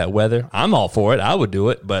through that weather. I'm all for it. I would do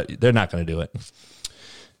it, but they're not going to do it.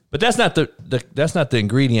 But that's not the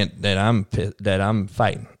ingredient that I'm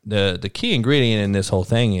fighting. The key ingredient in this whole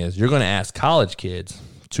thing is you're going to ask college kids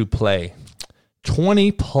to play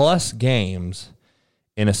 20 plus games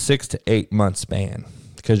in a 6 to 8 month span,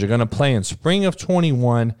 because you're going to play in spring of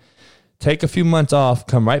 21, take a few months off,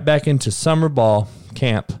 come right back into summer ball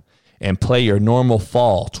camp and play your normal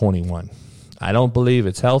fall 21. I don't believe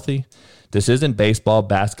it's healthy. This isn't baseball,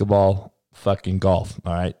 basketball, fucking golf.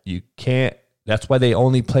 All right. You can't. That's why they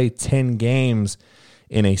only play 10 games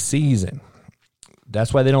in a season.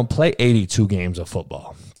 That's why they don't play 82 games of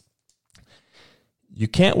football. You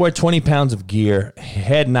can't wear 20 pounds of gear,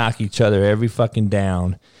 head knock each other every fucking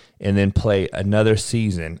down, and then play another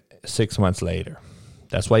season 6 months later.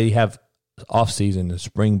 That's why you have off season, the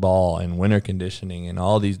spring ball and winter conditioning and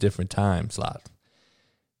all these different time slots.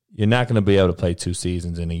 you're not going to be able to play 2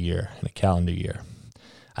 seasons in a calendar year.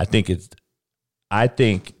 I think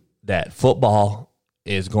that football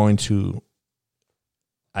is going to.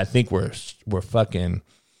 I think we're fucking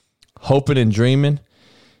hoping and dreaming,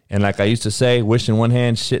 and like I used to say, wishing one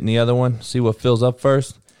hand, shit in the other one. See what fills up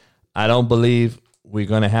first. I don't believe we're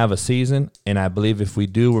going to have a season, and I believe if we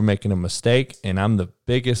do, we're making a mistake. And I'm the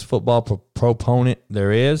biggest football proponent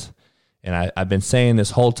there is, and I've been saying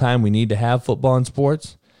this whole time we need to have football in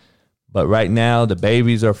sports. But right now, the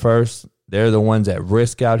babies are first. They're the ones at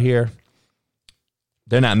risk out here.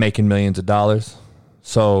 They're not making millions of dollars,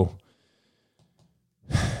 so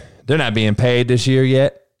they're not being paid this year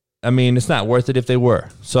yet. I mean, it's not worth it if they were.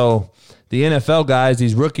 So the NFL guys,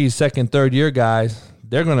 these rookies, second, third year guys,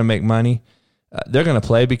 they're going to make money. They're going to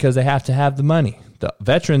play because they have to have the money. The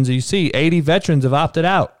veterans, you see, 80 veterans have opted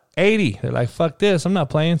out. 80. They're like, fuck this. I'm not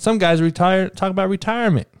playing. Some guys retire, talk about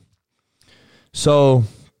retirement. So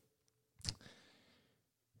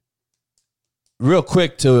real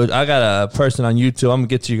quick, I got a person on YouTube. I'm going to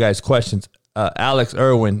get to you guys' questions. Alex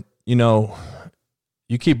Irwin,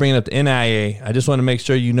 you keep bringing up the NIA. I just want to make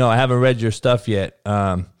sure you know. I haven't read your stuff yet.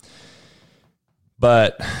 But,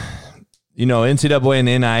 NCAA and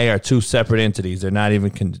NIA are 2 separate entities. They're not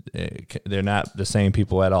even they're not the same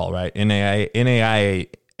people at all, right? NAIA,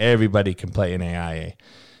 everybody can play NAIA.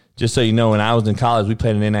 Just so you know, when I was in college, we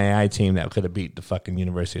played an NAIA team that could have beat the fucking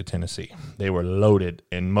University of Tennessee. They were loaded,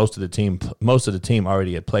 and most of the team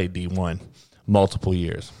already had played D1 multiple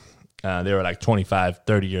years. They were like 25,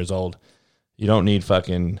 30 years old. You don't need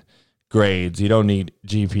fucking grades. You don't need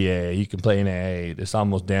GPA. You can play NAIA. It's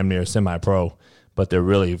almost damn near semi-pro, but they're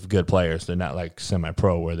really good players. They're not like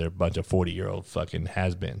semi-pro where they're a bunch of 40-year-old fucking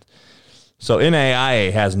has-beens. So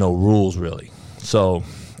NAIA has no rules, really. So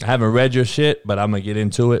I haven't read your shit, but I'm going to get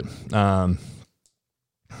into it.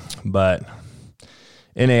 But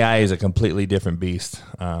NAIA is a completely different beast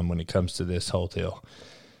when it comes to this whole deal.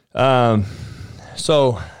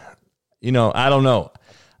 So, I don't know.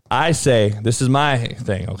 I say, this is my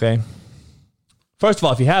thing, okay? First of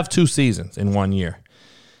all, if you have 2 seasons in 1 year,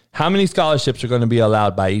 how many scholarships are going to be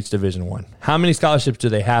allowed by each Division I? How many scholarships do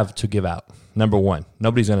they have to give out? Number one,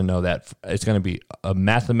 nobody's going to know that. It's going to be a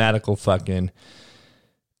mathematical fucking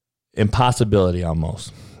impossibility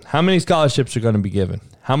almost. How many scholarships are going to be given?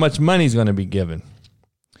 How much money is going to be given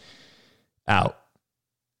out?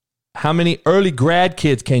 How many early grad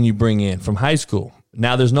kids can you bring in from high school?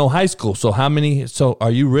 Now there's no high school, so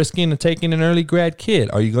are you risking taking an early grad kid?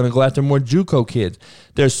 Are you going to go after more JUCO kids?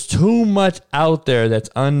 There's too much out there that's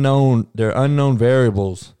unknown. They're unknown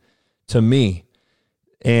variables to me.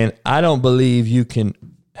 And I don't believe you can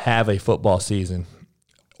have a football season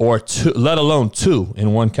or 2, let alone 2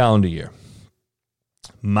 in 1 calendar year.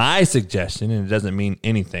 My suggestion, and it doesn't mean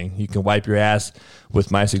anything, you can wipe your ass with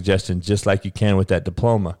my suggestion just like you can with that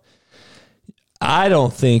diploma. I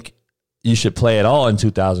don't think you should play at all in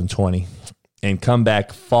 2020 and come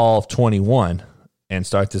back fall of 21 and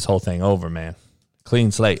start this whole thing over, man.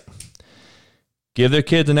 Clean slate. Give their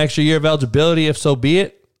kids an extra year of eligibility if so be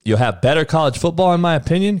it. You'll have better college football, in my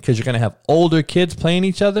opinion, because you're going to have older kids playing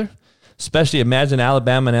each other. Especially imagine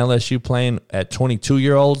Alabama and LSU playing at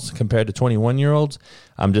 22-year-olds compared to 21-year-olds.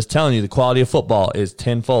 I'm just telling you, the quality of football is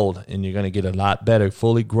tenfold, and you're going to get a lot better,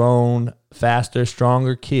 fully grown, faster,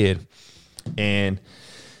 stronger kid. And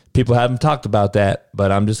people haven't talked about that,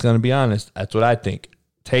 but I'm just going to be honest. That's what I think.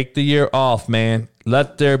 Take the year off, man.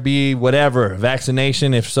 Let there be whatever,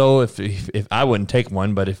 vaccination. If so, if I wouldn't take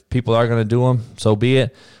one, but if people are going to do them, so be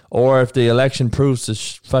it. Or if the election proves to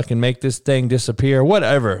fucking make this thing disappear,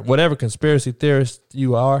 whatever conspiracy theorist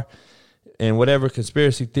you are and whatever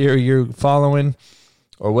conspiracy theory you're following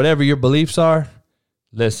or whatever your beliefs are,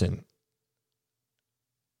 listen,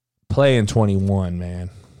 play in 21, man.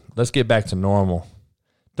 Let's get back to normal.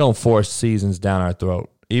 Don't force seasons down our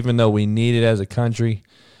throat. Even though we need it as a country,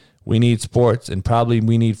 we need sports, and probably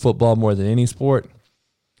we need football more than any sport.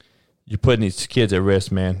 You're putting these kids at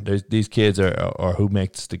risk, man. These kids are who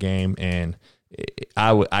makes the game, and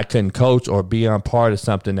I couldn't coach or be on part of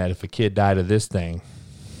something that if a kid died of this thing,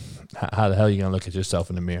 how the hell are you going to look at yourself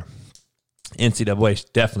in the mirror?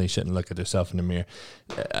 NCAA definitely shouldn't look at themselves in the mirror.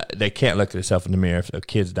 They can't look at themselves in the mirror if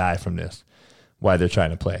kids die from this while they're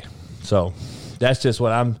trying to play. So that's just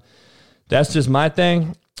that's just my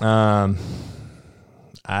thing.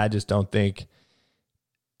 I just don't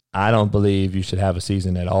believe you should have a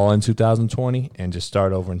season at all in 2020 and just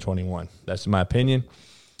start over in 21. That's my opinion,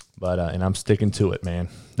 but and I'm sticking to it, man.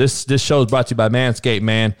 This show is brought to you by Manscaped,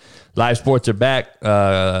 man. Live sports are back.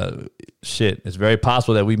 It's very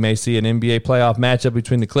possible that we may see an NBA playoff matchup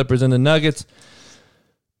between the Clippers and the Nuggets.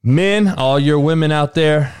 Men, all your women out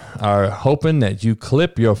there, are hoping that you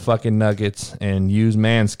clip your fucking nuggets and use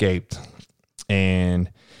Manscaped. And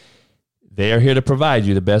they are here to provide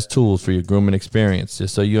you the best tools for your grooming experience.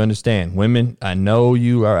 Just so you understand, women, I know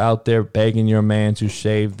you are out there begging your man to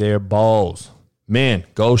shave their balls. Men,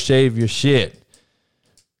 go shave your shit.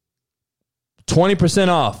 20%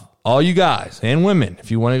 off, all you guys and women.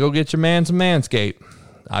 If you want to go get your man some Manscaped,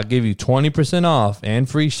 I'll give you 20% off and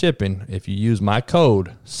free shipping if you use my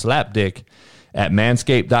code SLAPDICK at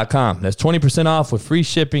manscaped.com. That's 20% off with free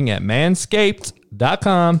shipping at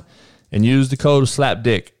manscaped.com and use the code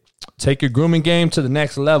SLAPDICK. Take your grooming game to the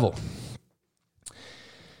next level.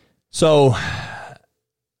 So,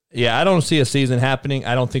 yeah, I don't see a season happening.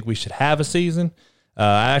 I don't think we should have a season.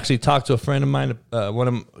 I actually talked to a friend of mine,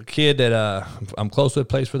 a kid that I'm close with,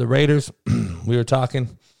 plays for the Raiders. We were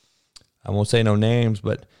talking. I won't say no names,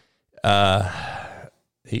 but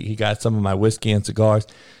he got some of my whiskey and cigars.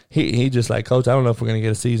 He just like, Coach, I don't know if we're going to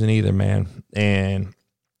get a season either, man. And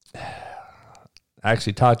I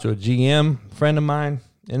actually talked to a GM friend of mine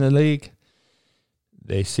in the league.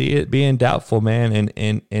 They see it being doubtful, man,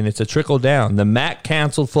 and it's a trickle down. The MAC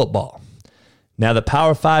canceled football. Now, the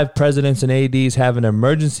Power 5 presidents and ADs have an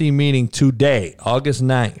emergency meeting today, August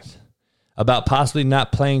 9th, about possibly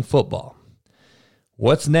not playing football.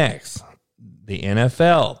 What's next? The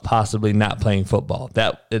NFL possibly not playing football.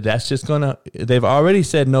 That's just gonna. They've already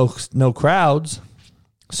said no crowds.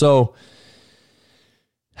 So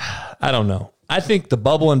I don't know. I think the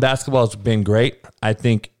bubble in basketball has been great. I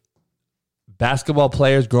think basketball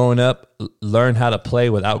players growing up learned how to play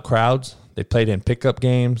without crowds. They played in pickup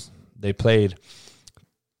games. They played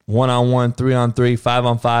 1-on-1, 3-on-3,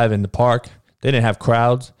 5-on-5 in the park. They didn't have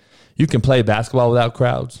crowds. You can play basketball without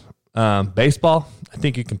crowds. Baseball, I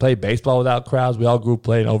think you can play baseball without crowds. We all grew up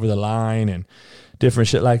playing over the line and different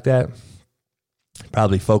shit like that.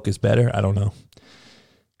 Probably focus better. I don't know.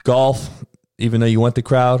 Golf, even though you want the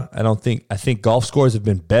crowd, I think golf scores have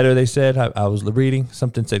been better, they said. I was reading.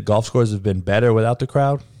 Something said golf scores have been better without the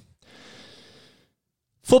crowd.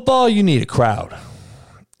 Football, you need a crowd.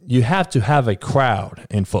 You have to have a crowd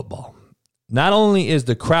in football. Not only is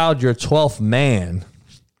the crowd your 12th man,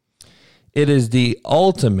 it is the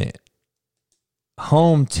ultimate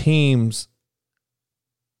home team's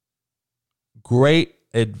great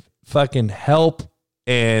fucking help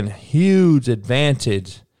and huge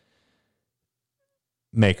advantage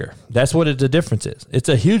maker. That's what the difference is. It's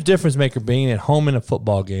a huge difference maker being at home in a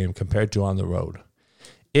football game compared to on the road.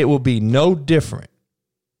 It will be no different.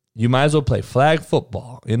 You might as well play flag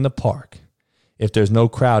football in the park if there's no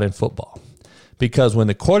crowd in football. Because when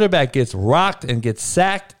the quarterback gets rocked and gets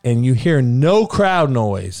sacked and you hear no crowd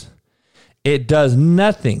noise, it does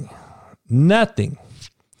nothing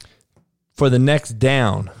for the next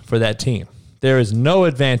down for that team. There is no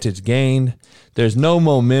advantage gained. There's no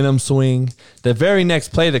momentum swing. The very next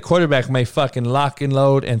play, the quarterback may fucking lock and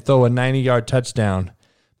load and throw a 90-yard touchdown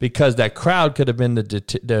because that crowd could have been the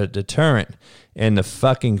deterrent and the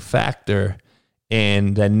fucking factor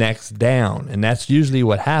in the next down. And that's usually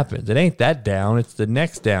what happens. It ain't that down. It's the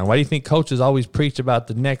next down. Why do you think coaches always preach about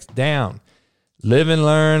the next down? Live and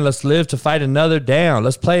learn. Let's live to fight another down.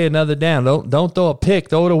 Let's play another down. Don't throw a pick.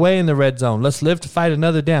 Throw it away in the red zone. Let's live to fight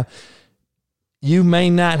another down. You may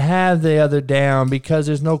not have the other down because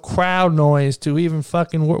there's no crowd noise to even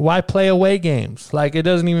fucking... Why play away games? Like, it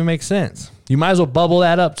doesn't even make sense. You might as well bubble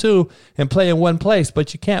that up, too, and play in one place,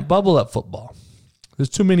 but you can't bubble up football. There's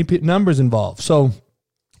too many numbers involved. So,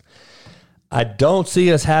 I don't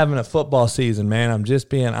see us having a football season, man. I'm just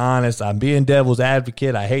being honest. I'm being devil's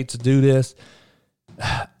advocate. I hate to do this.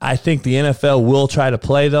 I think the NFL will try to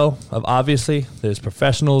play, though. Obviously, there's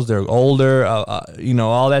professionals. They're older,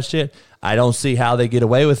 all that shit. I don't see how they get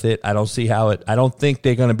away with it. I don't think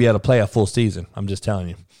they're going to be able to play a full season. I'm just telling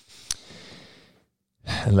you.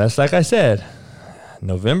 Unless, like I said,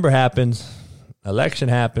 November happens, election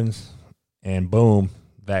happens, and boom,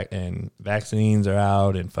 vaccines are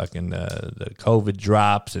out, and fucking the COVID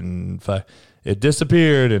drops, and it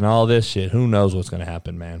disappeared, and all this shit. Who knows what's going to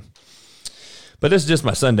happen, man? But this is just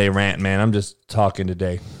my Sunday rant, man. I'm just talking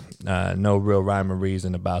today. No real rhyme or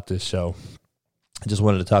reason about this show. I just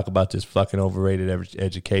wanted to talk about this fucking overrated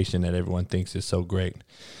education that everyone thinks is so great.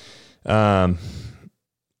 But I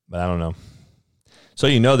don't know. So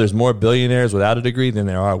there's more billionaires without a degree than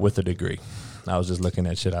there are with a degree. I was just looking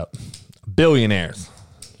that shit up. Billionaires.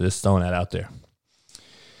 Just throwing that out there.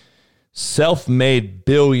 Self-made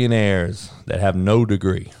billionaires that have no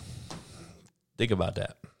degree. Think about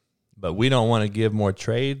that. But we don't want to give more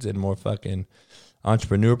trades and more fucking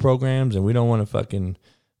entrepreneur programs, and we don't want to fucking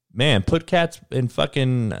man, put cats in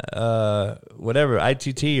fucking whatever,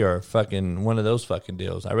 ITT or fucking one of those fucking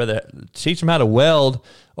deals. I'd rather teach them how to weld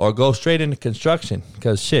or go straight into construction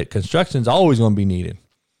because, shit, construction's always going to be needed.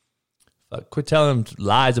 Quit telling them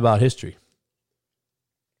lies about history.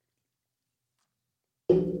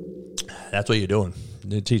 That's what you're doing.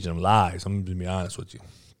 You're teaching them lies. I'm going to be honest with you.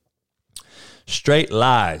 Straight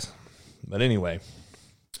lies. But anyway,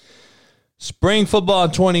 spring football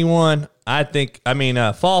in 21,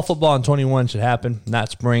 fall football in 21 should happen, not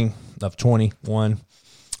spring of 21.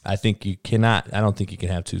 I don't think you can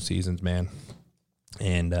have 2 seasons, man.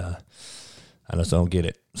 And I just don't get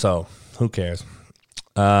it. So who cares?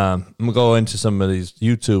 I'm going to go into some of these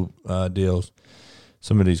YouTube deals,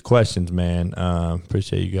 some of these questions, man.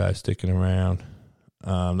 Appreciate you guys sticking around.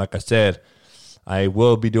 Like I said, I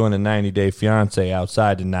will be doing a 90-day fiance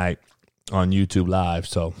outside tonight on YouTube Live,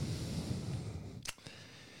 so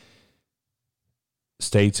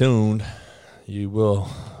stay tuned. You will.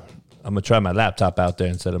 I'm going to try my laptop out there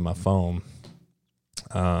instead of my phone.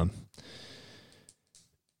 Who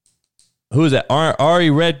is that? Ari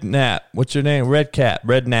Redknapp. What's your name?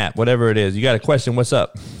 Redknapp, whatever it is. You got a question? What's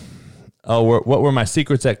up? Oh, what were my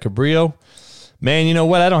secrets at Cabrillo? Man, you know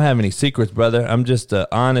what? I don't have any secrets, brother. I'm just an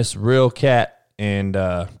honest, real cat, and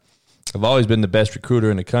I've always been the best recruiter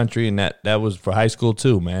in the country, and that was for high school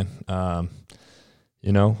too, man.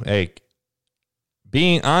 Hey,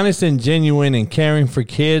 being honest and genuine and caring for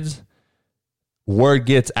kids, word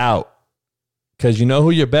gets out. Because you know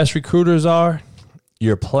who your best recruiters are?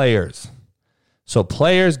 Your players. So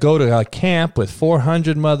players go to a camp with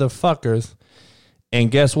 400 motherfuckers, and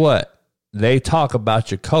guess what? They talk about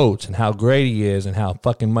your coach and how great he is and how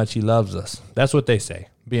fucking much he loves us. That's what they say,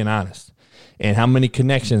 being honest. And how many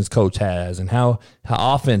connections coach has and how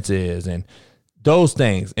offense is and those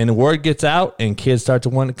things. And the word gets out and kids start to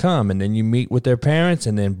want to come. And then you meet with their parents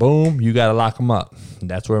and then boom, you got to lock them up. And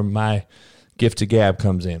that's where my gift to gab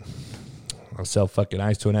comes in. I'll sell fucking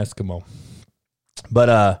ice to an Eskimo.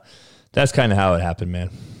 But that's kind of how it happened, man.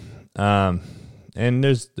 And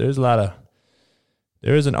there's a lot of,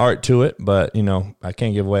 there is an art to it, but, I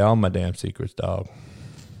can't give away all my damn secrets, dog.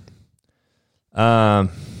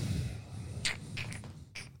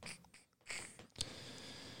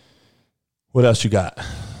 What else you got?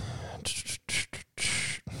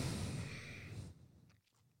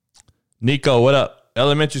 Nico, what up?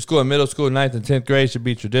 Elementary school and middle school, 9th and 10th grade should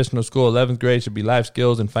be traditional school. 11th grade should be life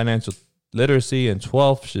skills and financial literacy. And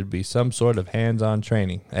 12th should be some sort of hands-on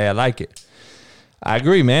training. Hey, I like it. I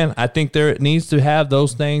agree, man. I think there needs to have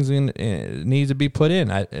those things and it needs to be put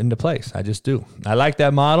into place. I just do. I like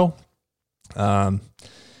that model. 9th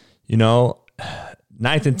and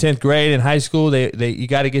 10th grade in high school, you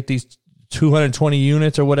got to get these 220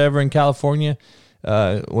 units or whatever in California,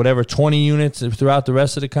 20 units throughout the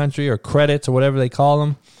rest of the country, or credits or whatever they call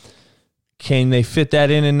them. Can they fit that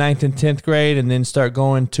in 9th and 10th grade and then start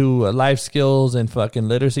going to life skills and fucking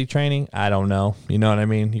literacy training? I don't know. You know what I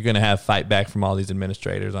mean? You're going to have fight back from all these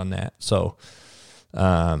administrators on that. So,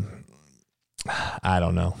 I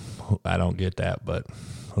don't know. I don't get that, but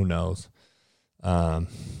who knows?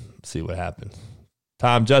 See what happens.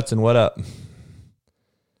 Tom Judson, what up?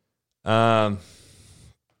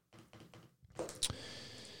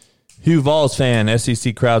 Hugh Vols fan.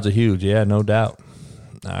 SEC crowds are huge. Yeah, no doubt.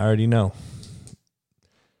 I already know.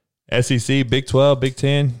 SEC, Big 12, Big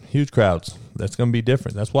 10, huge crowds. That's going to be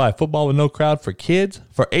different. That's why football with no crowd for kids,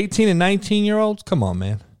 for 18 and 19-year-olds, come on,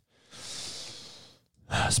 man.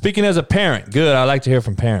 Speaking as a parent, good. I like to hear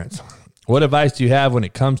from parents. What advice do you have when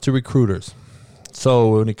it comes to recruiters?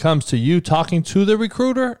 So when it comes to you talking to the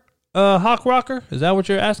recruiter, Hawk Rocker, is that what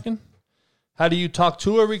you're asking? How do you talk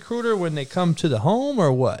to a recruiter when they come to the home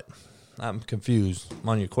or what? I'm confused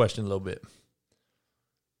on your question a little bit.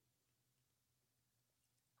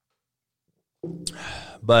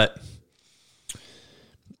 But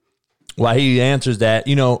while he answers that,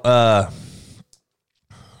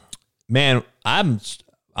 man,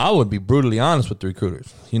 I would be brutally honest with the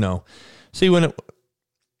recruiters. See,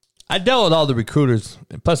 I dealt with all the recruiters,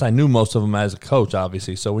 and plus I knew most of them as a coach,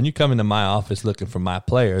 obviously. So when you come into my office looking for my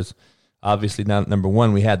players, obviously, number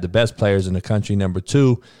one, we had the best players in the country. Number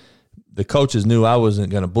two, the coaches knew I wasn't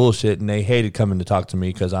going to bullshit, and they hated coming to talk to me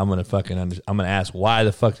because I'm going to ask, why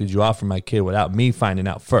the fuck did you offer my kid without me finding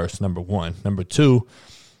out first, number one. Number two,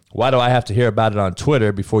 why do I have to hear about it on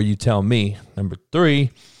Twitter before you tell me? Number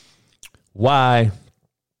three, why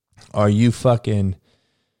are you fucking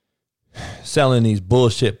selling these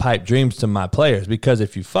bullshit pipe dreams to my players? Because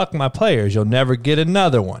if you fuck my players, you'll never get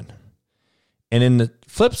another one. And in the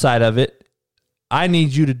flip side of it, I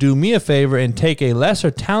need you to do me a favor and take a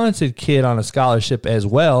lesser talented kid on a scholarship as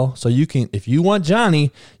well. So you can, if you want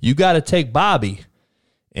Johnny, you got to take Bobby.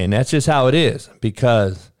 And that's just how it is,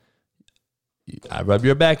 because I rub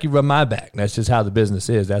your back, you rub my back. That's just how the business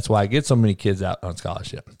is. That's why I get so many kids out on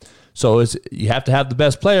scholarship. So you have to have the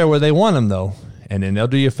best player where they want them, though. And then they'll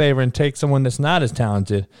do you a favor and take someone that's not as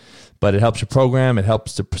talented, but it helps your program, it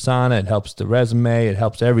helps the persona, it helps the resume, it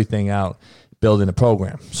helps everything out building a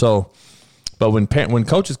program. So, but when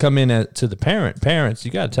coaches come in to the parents,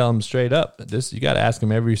 you got to tell them straight up. You got to ask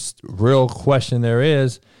them every real question there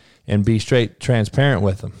is, and be straight transparent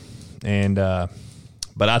with them. And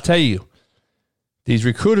but I'll tell you, these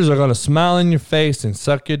recruiters are going to smile in your face and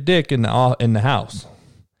suck your dick in the house.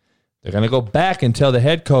 They're going to go back and tell the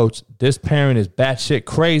head coach, this parent is batshit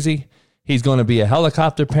crazy. He's going to be a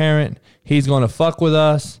helicopter parent. He's going to fuck with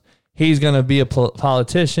us. He's going to be a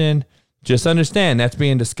politician. Just understand that's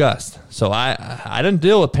being discussed. So I didn't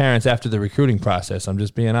deal with parents after the recruiting process. I'm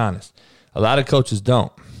just being honest. A lot of coaches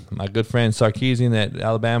don't. My good friend Sarkisian at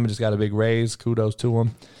Alabama just got a big raise. Kudos to him.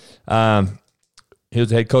 He was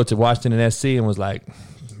the head coach at Washington SC and was like,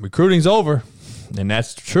 recruiting's over. And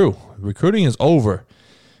that's true. Recruiting is over.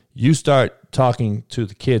 You start talking to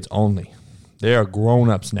the kids only. They are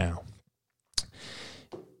grown-ups now.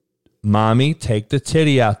 Mommy, take the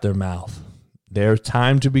titty out their mouth. There's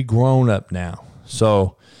time to be grown up now.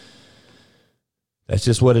 So that's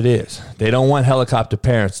just what it is. They don't want helicopter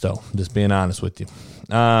parents, though. Just being honest with you.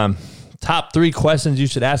 Top 3 questions you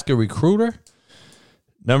should ask a recruiter.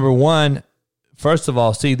 Number 1, first of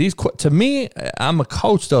all, see, these to me, I'm a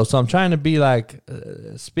coach, though, so I'm trying to be like,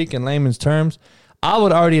 speaking layman's terms. I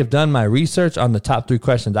would already have done my research on the top 3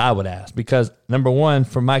 questions I would ask, because number 1,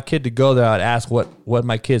 for my kid to go there, I'd ask what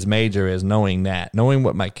my kid's major is. Knowing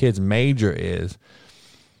what my kid's major is,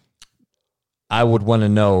 I would want to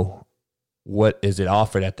know what is it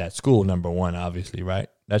offered at that school. Number 1, obviously, right?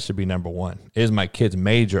 That should be number 1. Is my kid's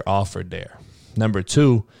major offered there? Number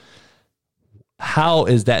 2, how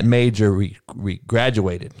is that major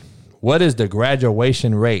graduated? What is the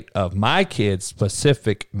graduation rate of my kid's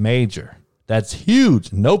specific major? That's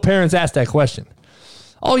huge. No parents ask that question.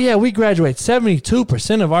 Oh, yeah, we graduate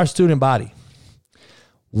 72% of our student body.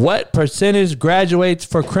 What percentage graduates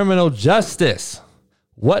for criminal justice?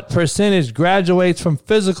 What percentage graduates from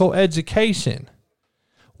physical education?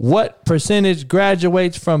 What percentage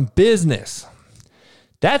graduates from business?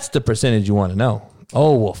 That's the percentage you want to know.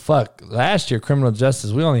 Oh, well, fuck. Last year, criminal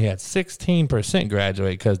justice, we only had 16%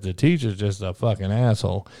 graduate because the teacher's just a fucking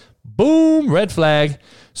asshole. Boom, red flag.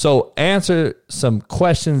 So answer some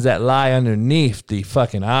questions that lie underneath the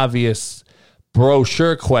fucking obvious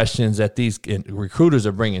brochure questions that these recruiters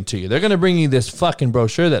are bringing to you. They're going to bring you this fucking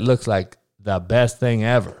brochure that looks like the best thing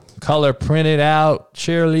ever. Color printed out,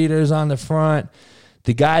 cheerleaders on the front,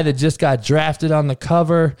 the guy that just got drafted on the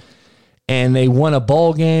cover, and they won a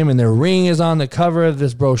bowl game, and their ring is on the cover of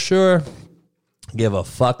this brochure. Give a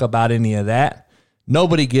fuck about any of that.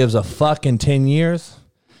 Nobody gives a fuck in 10 years.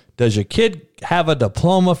 Does your kid have a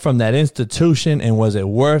diploma from that institution, and was it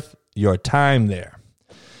worth your time there?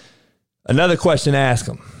 Another question to ask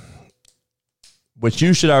them, which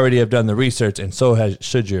you should already have done the research, and so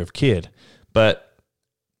should your kid. But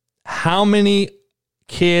how many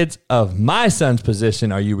kids of my son's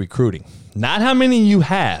position are you recruiting? Not how many you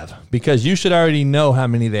have, because you should already know how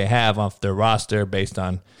many they have off their roster based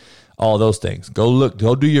on all those things. Go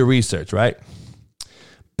do your research, right?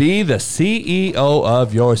 Be the CEO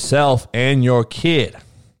of yourself and your kid.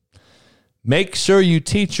 Make sure you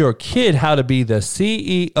teach your kid how to be the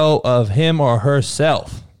CEO of him or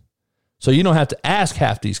herself, so you don't have to ask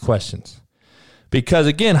half these questions. Because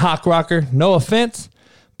again, Hawk Rocker, no offense,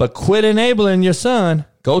 but quit enabling your son.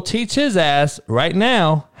 Go teach his ass right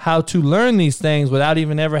now how to learn these things without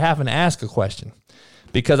even ever having to ask a question.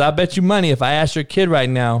 Because I bet you money, if I ask your kid right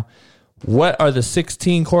now, what are the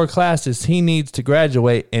 16 core classes he needs to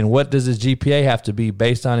graduate, and what does his GPA have to be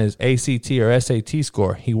based on his ACT or SAT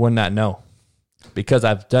score, he would not know. Because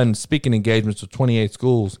I've done speaking engagements with 28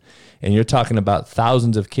 schools, and you're talking about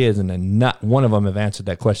thousands of kids, and then not one of them have answered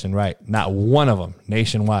that question right. Not one of them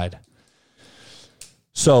nationwide.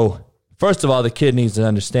 So, first of all, the kid needs to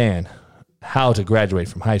understand how to graduate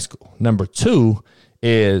from high school. Number 2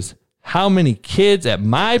 is, how many kids at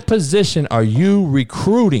my position are you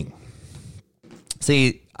recruiting?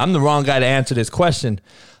 See, I'm the wrong guy to answer this question,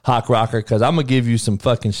 Hawk Rocker, because I'm going to give you some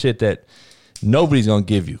fucking shit that nobody's going to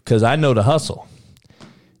give you, because I know the hustle.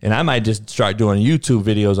 And I might just start doing YouTube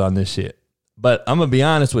videos on this shit. But I'm going to be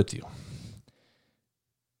honest with you.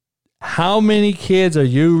 How many kids are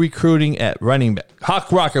you recruiting at running back?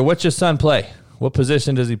 Hawk Rocker, what's your son play? What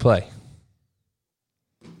position does he play?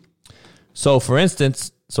 So, for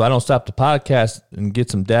instance, so I don't stop the podcast and get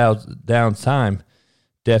some downtime,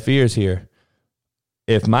 deaf ears here.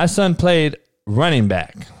 If my son played running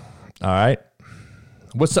back, all right,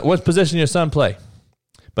 what position your son play?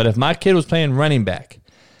 But if my kid was playing running back,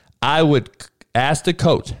 I would ask the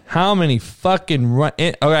coach, how many fucking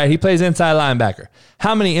all right, he plays inside linebacker.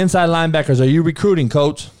 How many inside linebackers are you recruiting,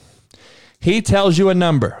 coach? He tells you a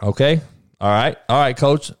number, okay? All right,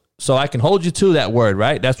 coach. So I can hold you to that word,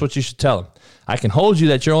 right? That's what you should tell him. I can hold you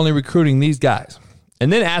that you're only recruiting these guys.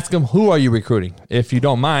 And then ask them, who are you recruiting? If you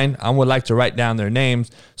don't mind, I would like to write down their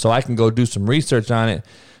names so I can go do some research on it.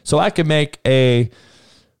 So I can make a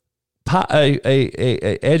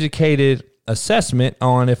educated assessment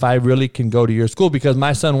on if I really can go to your school, because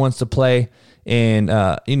my son wants to play in,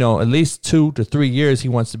 at least 2 to 3 years. He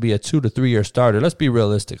wants to be a 2 to 3 year starter. Let's be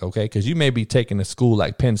realistic, okay? Because you may be taking a school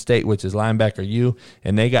like Penn State, which is linebacker U,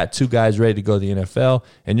 and they got 2 guys ready to go to the NFL,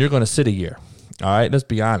 and you're going to sit a year. All right, let's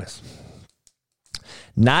be honest.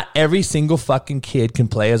 Not every single fucking kid can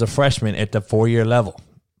play as a freshman at the 4-year level.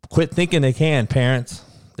 Quit thinking they can, parents.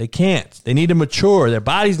 They can't. They need to mature. Their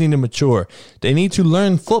bodies need to mature. They need to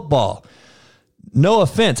learn football. No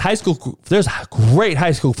offense, there's great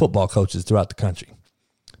high school football coaches throughout the country,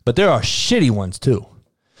 but there are shitty ones too.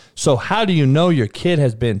 So how do you know your kid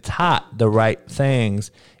has been taught the right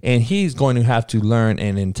things, and he's going to have to learn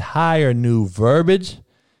an entire new verbiage,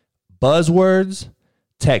 buzzwords,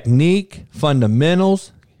 technique,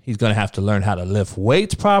 fundamentals. He's going to have to learn how to lift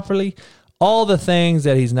weights properly, all the things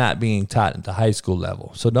that he's not being taught at the high school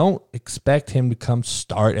level. So don't expect him to come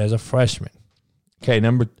start as a freshman. Okay,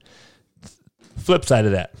 flip side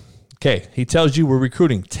of that. Okay, he tells you we're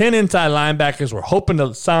recruiting 10 inside linebackers. We're hoping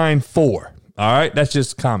to sign 4. All right, that's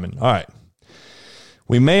just common. All right.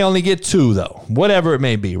 We may only get 2, though. Whatever it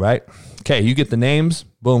may be, right? Okay, you get the names.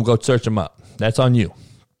 Boom, go search them up. That's on you.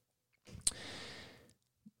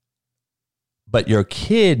 But your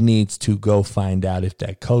kid needs to go find out if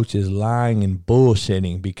that coach is lying and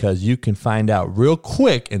bullshitting, because you can find out real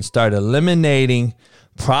quick and start eliminating,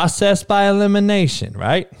 process by elimination,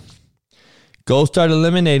 right? Go start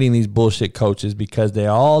eliminating these bullshit coaches, because they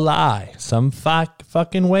all lie. Some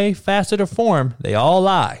fucking way, facet or form, they all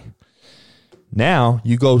lie. Now,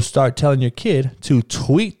 you go start telling your kid to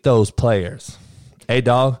tweet those players. Hey,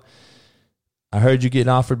 dog, I heard you getting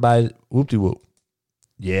offered by whoop-de-whoop.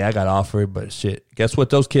 Yeah, I got offered, but shit. Guess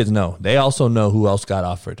what those kids know? They also know who else got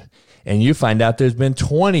offered. And you find out there's been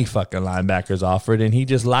 20 fucking linebackers offered, and he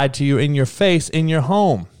just lied to you in your face in your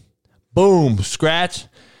home. Boom, scratch.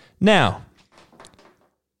 Now,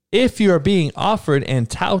 if you're being offered and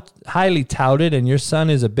highly touted, and your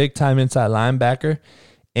son is a big-time inside linebacker,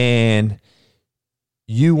 and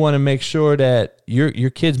you want to make sure that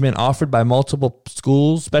your kid's been offered by multiple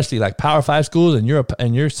schools, especially like Power 5 schools, and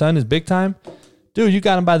your son is big-time, dude, you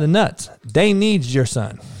got him by the nuts. They need your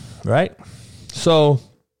son, right? So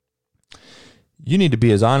you need to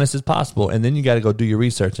be as honest as possible, and then you got to go do your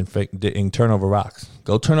research and turn over rocks.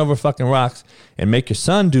 Go turn over fucking rocks and make your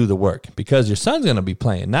son do the work, because your son's going to be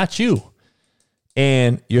playing, not you.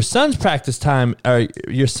 And your son's practice time, or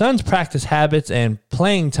your son's practice habits and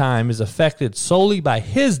playing time is affected solely by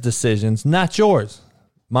his decisions, not yours,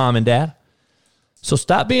 mom and dad. So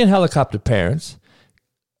stop being helicopter parents.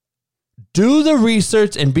 Do the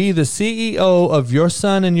research and be the CEO of your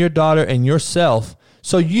son and your daughter and yourself,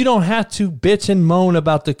 so you don't have to bitch and moan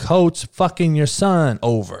about the coach fucking your son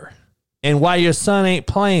over and why your son ain't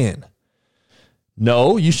playing.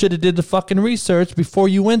 No, you should have did the fucking research before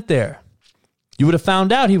you went there. You would have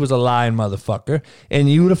found out he was a lying motherfucker, and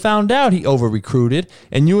you would have found out he over-recruited,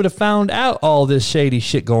 and you would have found out all this shady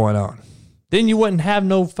shit going on. Then you wouldn't have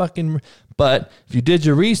no fucking... But if you did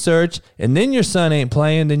your research and then your son ain't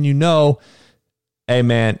playing, then you know, hey,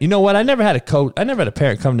 man, you know what? I never had a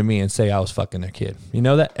parent come to me and say I was fucking their kid. You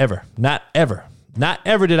know that? Ever. Not ever. Not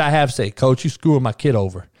ever did I have say, Coach, you screwing my kid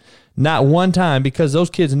over. Not one time, because those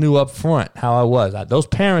kids knew up front how I was. Those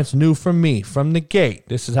parents knew from me, from the gate,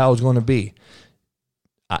 this is how it was going to be.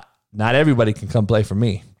 Not everybody can come play for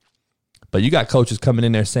me. But you got coaches coming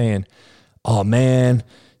in there saying, oh, man,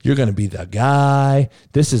 you're going to be the guy.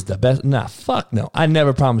 This is the best. Nah, fuck no. I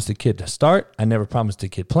never promised a kid to start. I never promised a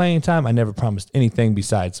kid playing time. I never promised anything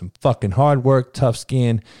besides some fucking hard work, tough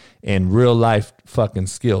skin, and real life fucking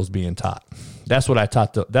skills being taught. That's what I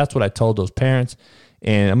taught. That's what I told those parents,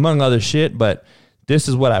 and among other shit. But this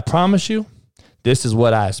is what I promise you. This is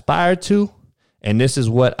what I aspire to, and this is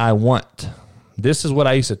what I want. This is what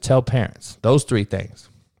I used to tell parents. Those 3 things.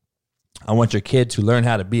 I want your kid to learn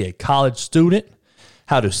how to be a college student,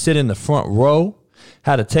 how to sit in the front row,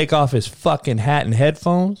 how to take off his fucking hat and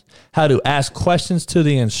headphones, how to ask questions to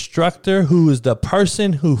the instructor, who is the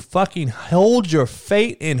person who fucking holds your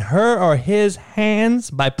fate in her or his hands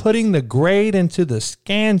by putting the grade into the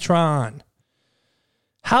Scantron.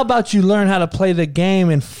 How about you learn how to play the game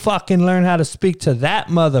and fucking learn how to speak to that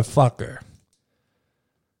motherfucker?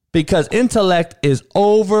 Because intellect is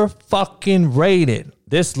over fucking rated.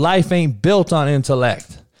 This life ain't built on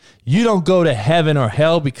intellect. You don't go to heaven or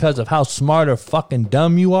hell because of how smart or fucking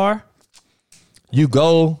dumb you are. You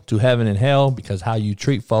go to heaven and hell because how you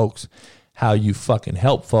treat folks, how you fucking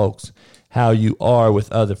help folks, how you are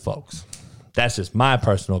with other folks. That's just my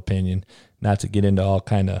personal opinion, not to get into all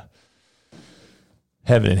kind of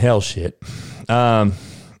heaven and hell shit.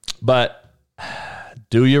 But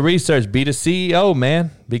do your research. Be the CEO,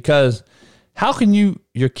 man. Because how can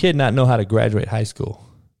your kid not know how to graduate high school,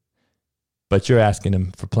 but you're asking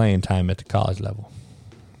him for playing time at the college level?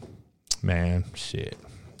 Man, shit.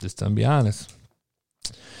 Just to be honest.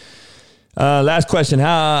 Last question.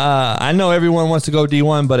 How I know everyone wants to go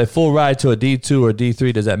D1, but a full ride to a D2 or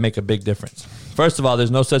D3, does that make a big difference? First of all,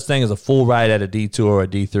 there's no such thing as a full ride at a D2 or a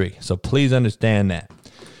D3. So please understand that.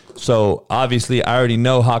 So obviously, I already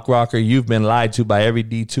know, Hawk Rocker, you've been lied to by every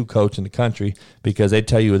D2 coach in the country because they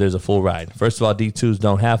tell you there's a full ride. First of all, D2s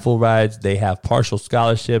don't have full rides. They have partial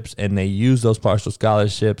scholarships, and they use those partial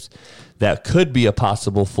scholarships that could be a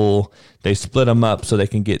possible full. They split them up so they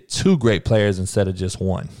can get 2 great players instead of just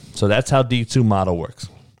 1. So that's how D2 model works.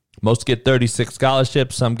 Most get 36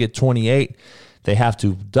 scholarships. Some get 28. They have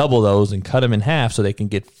to double those and cut them in half so they can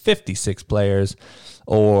get 56 players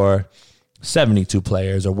or 72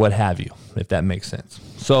 players or what have you, if that makes sense.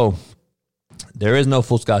 So there is no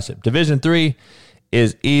full scholarship. Division III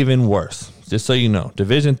is even worse. Just so you know,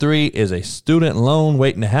 Division III is a student loan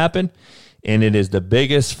waiting to happen, and it is the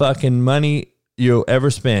biggest fucking money you'll ever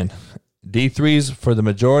spend. D3s, for the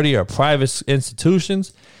majority, are private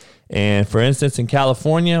institutions. And for instance, in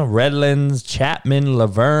California, Redlands, Chapman,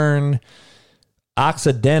 Laverne,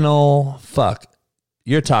 Occidental,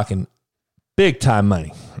 you're talking big time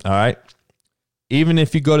money, all right? Even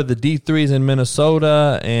if you go to the D3s in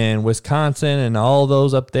Minnesota and Wisconsin and all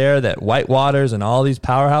those up there, that Whitewaters and all these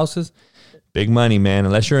powerhouses, big money, man.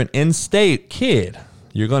 Unless you're an in-state kid,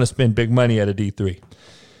 you're going to spend big money at a D3.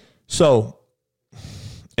 So,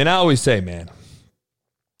 and I always say, man,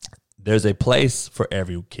 there's a place for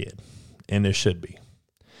every kid, and there should be.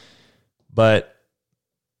 But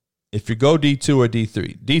if you go D2 or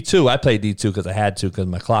D3, D2, I played D2 because I had to, because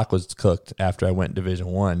my clock was cooked after I went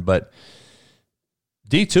Division I. But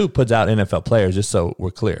D2 puts out NFL players, just so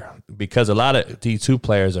we're clear, because a lot of D2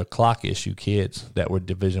 players are clock issue kids that were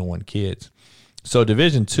Division I kids. So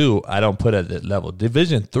Division II, I don't put at that level.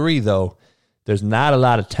 Division III, though, there's not a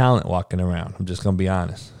lot of talent walking around. I'm just going to be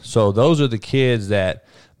honest. So those are the kids that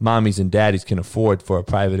mommies and daddies can afford for a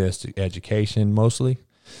private education mostly.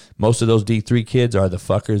 Most of those D3 kids are the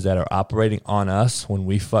fuckers that are operating on us when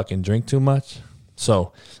we fucking drink too much.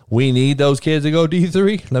 So we need those kids to go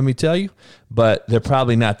D3, let me tell you. But they're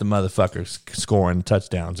probably not the motherfuckers scoring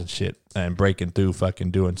touchdowns and shit and breaking through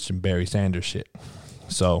fucking doing some Barry Sanders shit.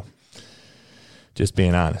 So just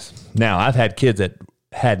being honest. Now, I've had kids that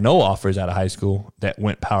had no offers out of high school that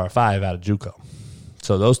went Power 5 out of JUCO.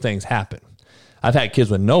 So those things happen. I've had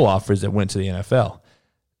kids with no offers that went to the NFL.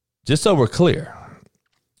 Just so we're clear,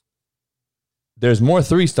 there's more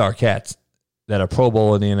 3-star cats that are Pro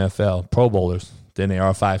Bowl in the NFL, Pro Bowlers, than there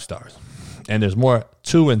are 5 stars. And there's more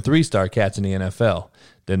 2- and 3-star cats in the NFL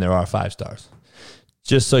than there are 5 stars.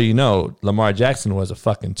 Just so you know, Lamar Jackson was a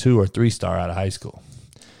fucking 2 or 3-star out of high school.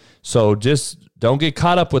 So just don't get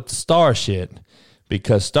caught up with the star shit,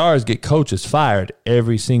 because stars get coaches fired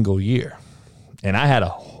every single year. And I had a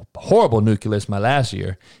horrible nucleus my last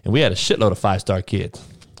year, and we had a shitload of 5-star kids.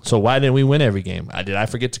 So why didn't we win every game? Did I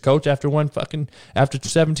forget to coach after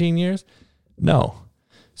 17 years? No.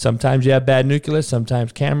 Sometimes you have bad nucleus.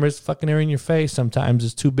 Sometimes cameras fucking are in your face. Sometimes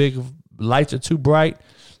it's too big. Lights are too bright.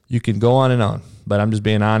 You can go on and on. But I'm just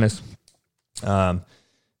being honest.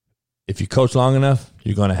 If you coach long enough,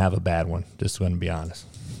 you're going to have a bad one. Just going to be honest.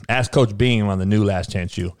 Ask Coach Beam on the new Last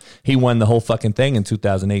Chance U. He won the whole fucking thing in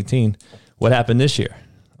 2018. What happened this year?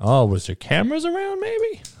 Oh, was there cameras around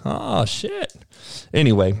maybe? Oh, shit.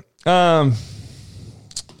 Anyway, so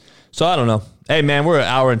I don't know. Hey, man, we're an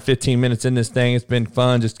hour and 15 minutes in this thing. It's been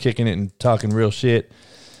fun just kicking it and talking real shit.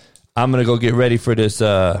 I'm going to go get ready for this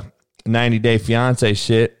 90-day fiance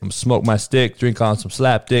shit. I'm going to smoke my stick, drink on some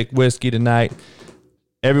Slapdick whiskey tonight.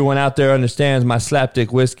 Everyone out there understands my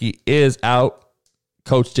Slapdick whiskey is out.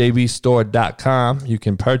 CoachJBStore.com. You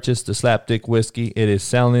can purchase the Slapdick whiskey. It is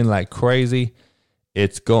selling like crazy.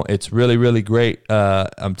 It's really, really great.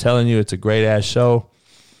 I'm telling you, it's a great ass show.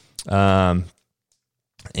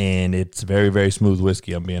 And it's very, very smooth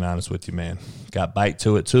whiskey. I'm being honest with you, man. Got bite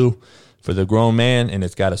to it too for the grown man, and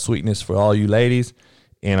it's got a sweetness for all you ladies.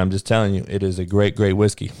 And I'm just telling you, it is a great, great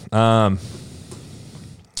whiskey. Alex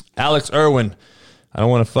Irwin, I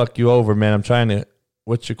don't want to fuck you over, man.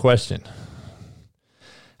 What's your question?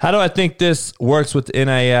 How do I think this works with the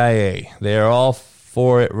NAIA? They are all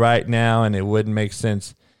for it right now, and it wouldn't make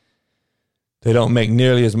sense. They don't make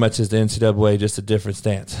nearly as much as the NCAA, just a different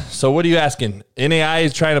stance. So what are you asking? NAIA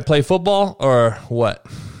is trying to play football or what?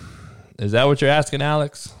 Is that what you're asking,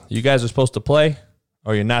 Alex? You guys are supposed to play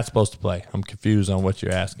or you're not supposed to play? I'm confused on what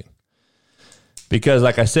you're asking. Because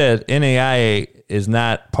like I said, NAIA is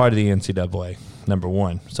not part of the NCAA, number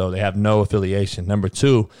one. So they have no affiliation. Number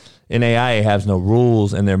two, NAIA has no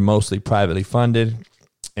rules, and they're mostly privately funded,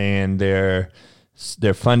 and they're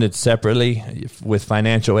funded separately with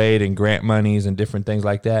financial aid and grant monies and different things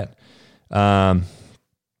like that.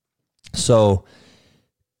 So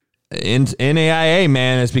in NAIA,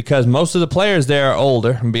 man, it's because most of the players there are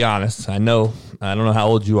older, and be honest. I don't know how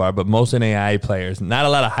old you are, but most NAIA players, not a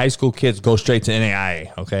lot of high school kids go straight to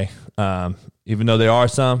NAIA, okay? Even though there are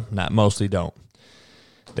some, not mostly don't.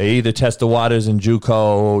 They either test the waters in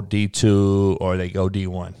JUCO, D2, or they go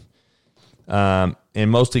D1. And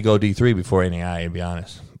mostly go D3 before NAIA, to be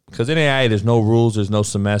honest. Because NAIA, there's no rules, there's no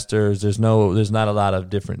semesters, there's a lot of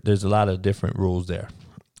different rules there.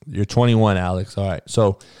 You're 21, Alex. All right.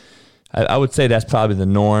 So I would say that's probably the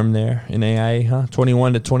norm there in NAIA, huh?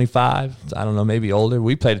 21 to 25. I don't know, maybe older.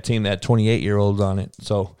 We played a team that had 28-year-olds on it.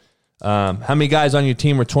 So how many guys on your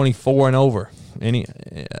team are 24 and over?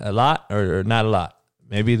 A lot or not a lot?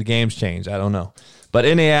 Maybe the game's changed. I don't know. But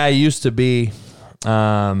NAIA used to be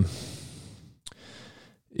Brent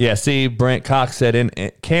Cox said in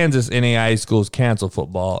Kansas NAIA schools cancel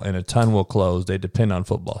football and a ton will close. They depend on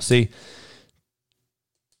football. See,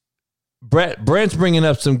 Brent's bringing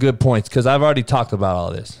up some good points because I've already talked about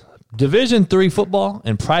all this. Division III football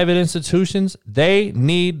and private institutions, they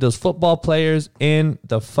need those football players in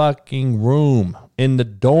the fucking room, in the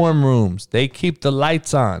dorm rooms. They keep the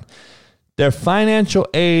lights on. Their financial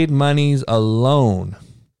aid monies alone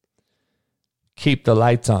keep the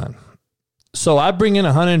lights on. So I bring in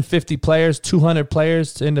 150 players, 200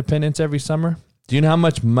 players to Independence every summer. Do you know how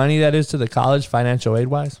much money that is to the college financial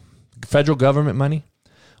aid-wise? Federal government money?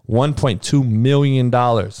 $1.2 million.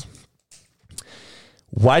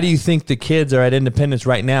 Why do you think the kids are at Independence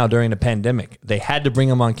right now during the pandemic? They had to bring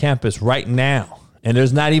them on campus right now, and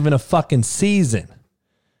there's not even a fucking season.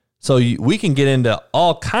 So we can get into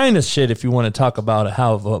all kind of shit if you want to talk about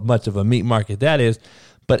how much of a meat market that is.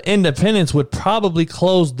 But Independence would probably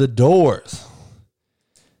close the doors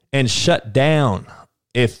and shut down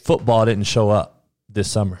if football didn't show up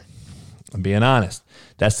this summer. I'm being honest.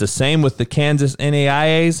 That's the same with the Kansas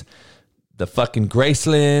NAIAs, the fucking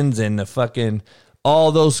Gracelands and the fucking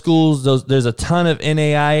all those schools. There's a ton of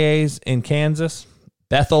NAIAs in Kansas.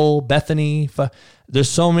 Bethany. There's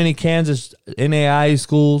so many Kansas NAIA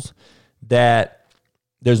schools that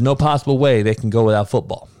there's no possible way they can go without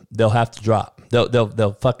football. They'll have to drop.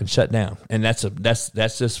 They'll fucking shut down. And that's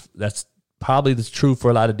probably true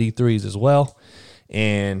for a lot of D3s as well.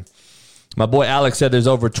 And my boy Alex said there's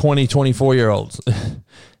over 20, 24-year-olds.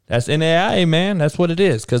 That's NAIA, man. That's what it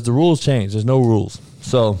is because the rules change. There's no rules.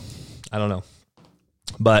 So I don't know.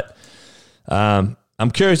 But I'm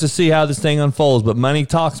curious to see how this thing unfolds, but money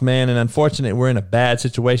talks, man, and unfortunately, we're in a bad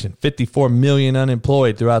situation. 54 million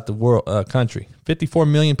unemployed throughout the world, country. 54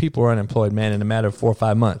 million people are unemployed, man, in a matter of 4 or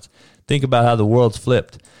 5 months. Think about how the world's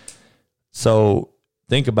flipped. So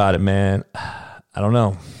think about it, man. I don't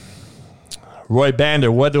know. Roy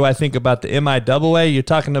Bander, what do I think about the MIAA? You're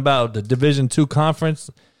talking about the Division II conference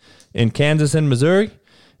in Kansas and Missouri?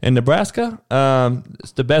 In Nebraska,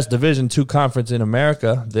 it's the best Division II conference in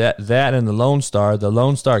America. That and the Lone Star. The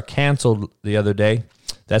Lone Star canceled the other day.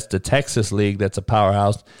 That's the Texas League. That's a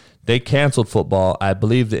powerhouse. They canceled football. I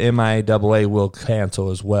believe the MIAA will cancel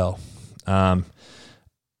as well.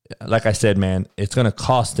 Like I said, man, it's going to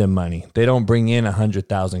cost them money. They don't bring in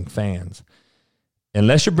 100,000 fans.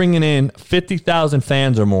 Unless you're bringing in 50,000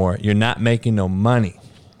 fans or more, you're not making no money.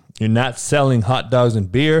 You're not selling hot dogs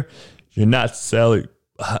and beer. You're not selling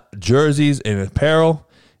jerseys and apparel,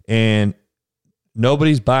 and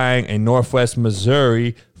nobody's buying a Northwest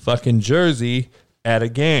Missouri fucking jersey at a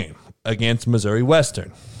game against Missouri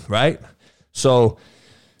Western, right? So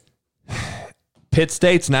Pitt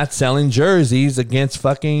State's not selling jerseys against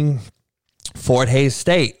fucking Fort Hays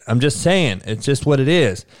State. I'm just saying, it's just what it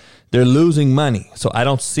is. They're losing money, so I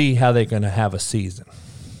don't see how they're going to have a season.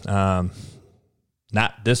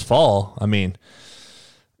 not this fall. I mean,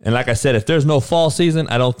 and like I said, if there's no fall season,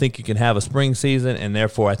 I don't think you can have a spring season, and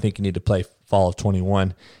therefore I think you need to play fall of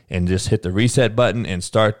 21 and just hit the reset button and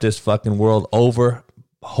start this fucking world over.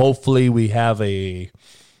 Hopefully we have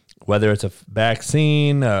whether it's a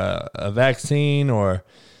vaccine or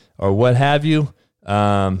what have you.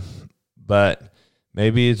 But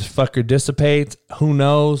maybe this fucker dissipates. Who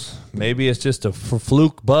knows? Maybe it's just a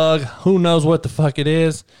fluke bug. Who knows what the fuck it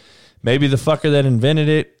is? Maybe the fucker that invented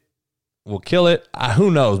it will kill it.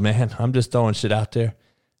 Who knows, man? I'm just throwing shit out there.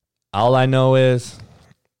 All I know is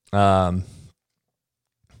I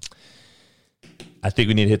think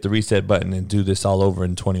we need to hit the reset button and do this all over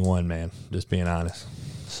in 21, man. Just being honest.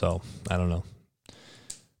 So, I don't know.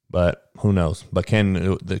 But who knows? But can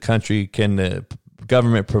the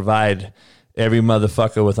government provide every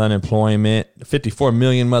motherfucker with unemployment? 54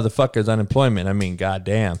 million motherfuckers unemployment. I mean,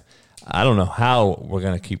 goddamn. I don't know how we're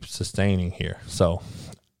going to keep sustaining here. So,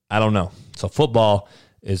 I don't know. So, football,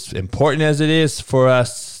 as important as it is for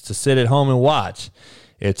us to sit at home and watch,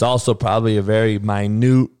 it's also probably a very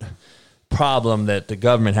minute problem that the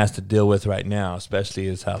government has to deal with right now, especially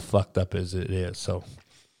as how fucked up as it is. So,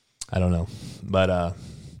 I don't know. But,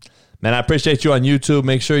 man, I appreciate you on YouTube.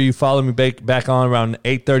 Make sure you follow me back on around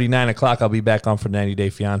 8:30, 9 o'clock. I'll be back on for 90 Day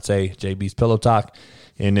Fiance, JB's Pillow Talk.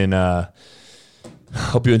 And then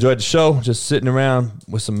hope you enjoyed the show. Just sitting around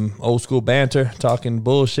with some old school banter, talking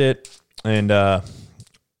bullshit. And I'll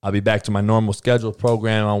be back to my normal scheduled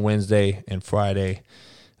program on Wednesday and Friday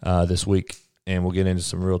this week. And we'll get into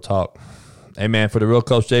some real talk. Hey, man, for the real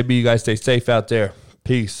Coach JB, you guys stay safe out there.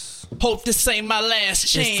 Peace. Hope this ain't my last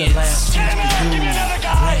chance. It's the last chance for you.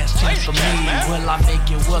 Last chance for me. Will I make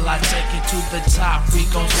it? Will I take it to the top? We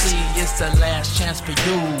gon' see. It's the last chance for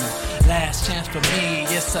you. Last chance for me.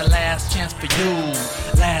 It's the last chance for you.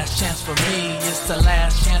 Last chance for me. It's the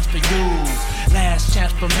last chance for you. Last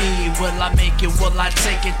chance for me. Will I make it? Will I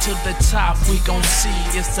take it to the top? We gon' see.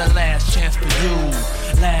 It's the last chance for you.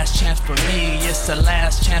 Last chance for me. It's the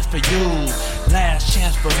last chance for you. Last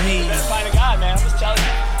chance for me. Best fight of God, man. I'm just telling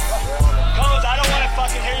you. Coach, I don't want to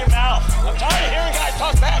fucking hear your mouth. I'm tired of hearing guys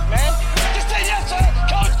talk back.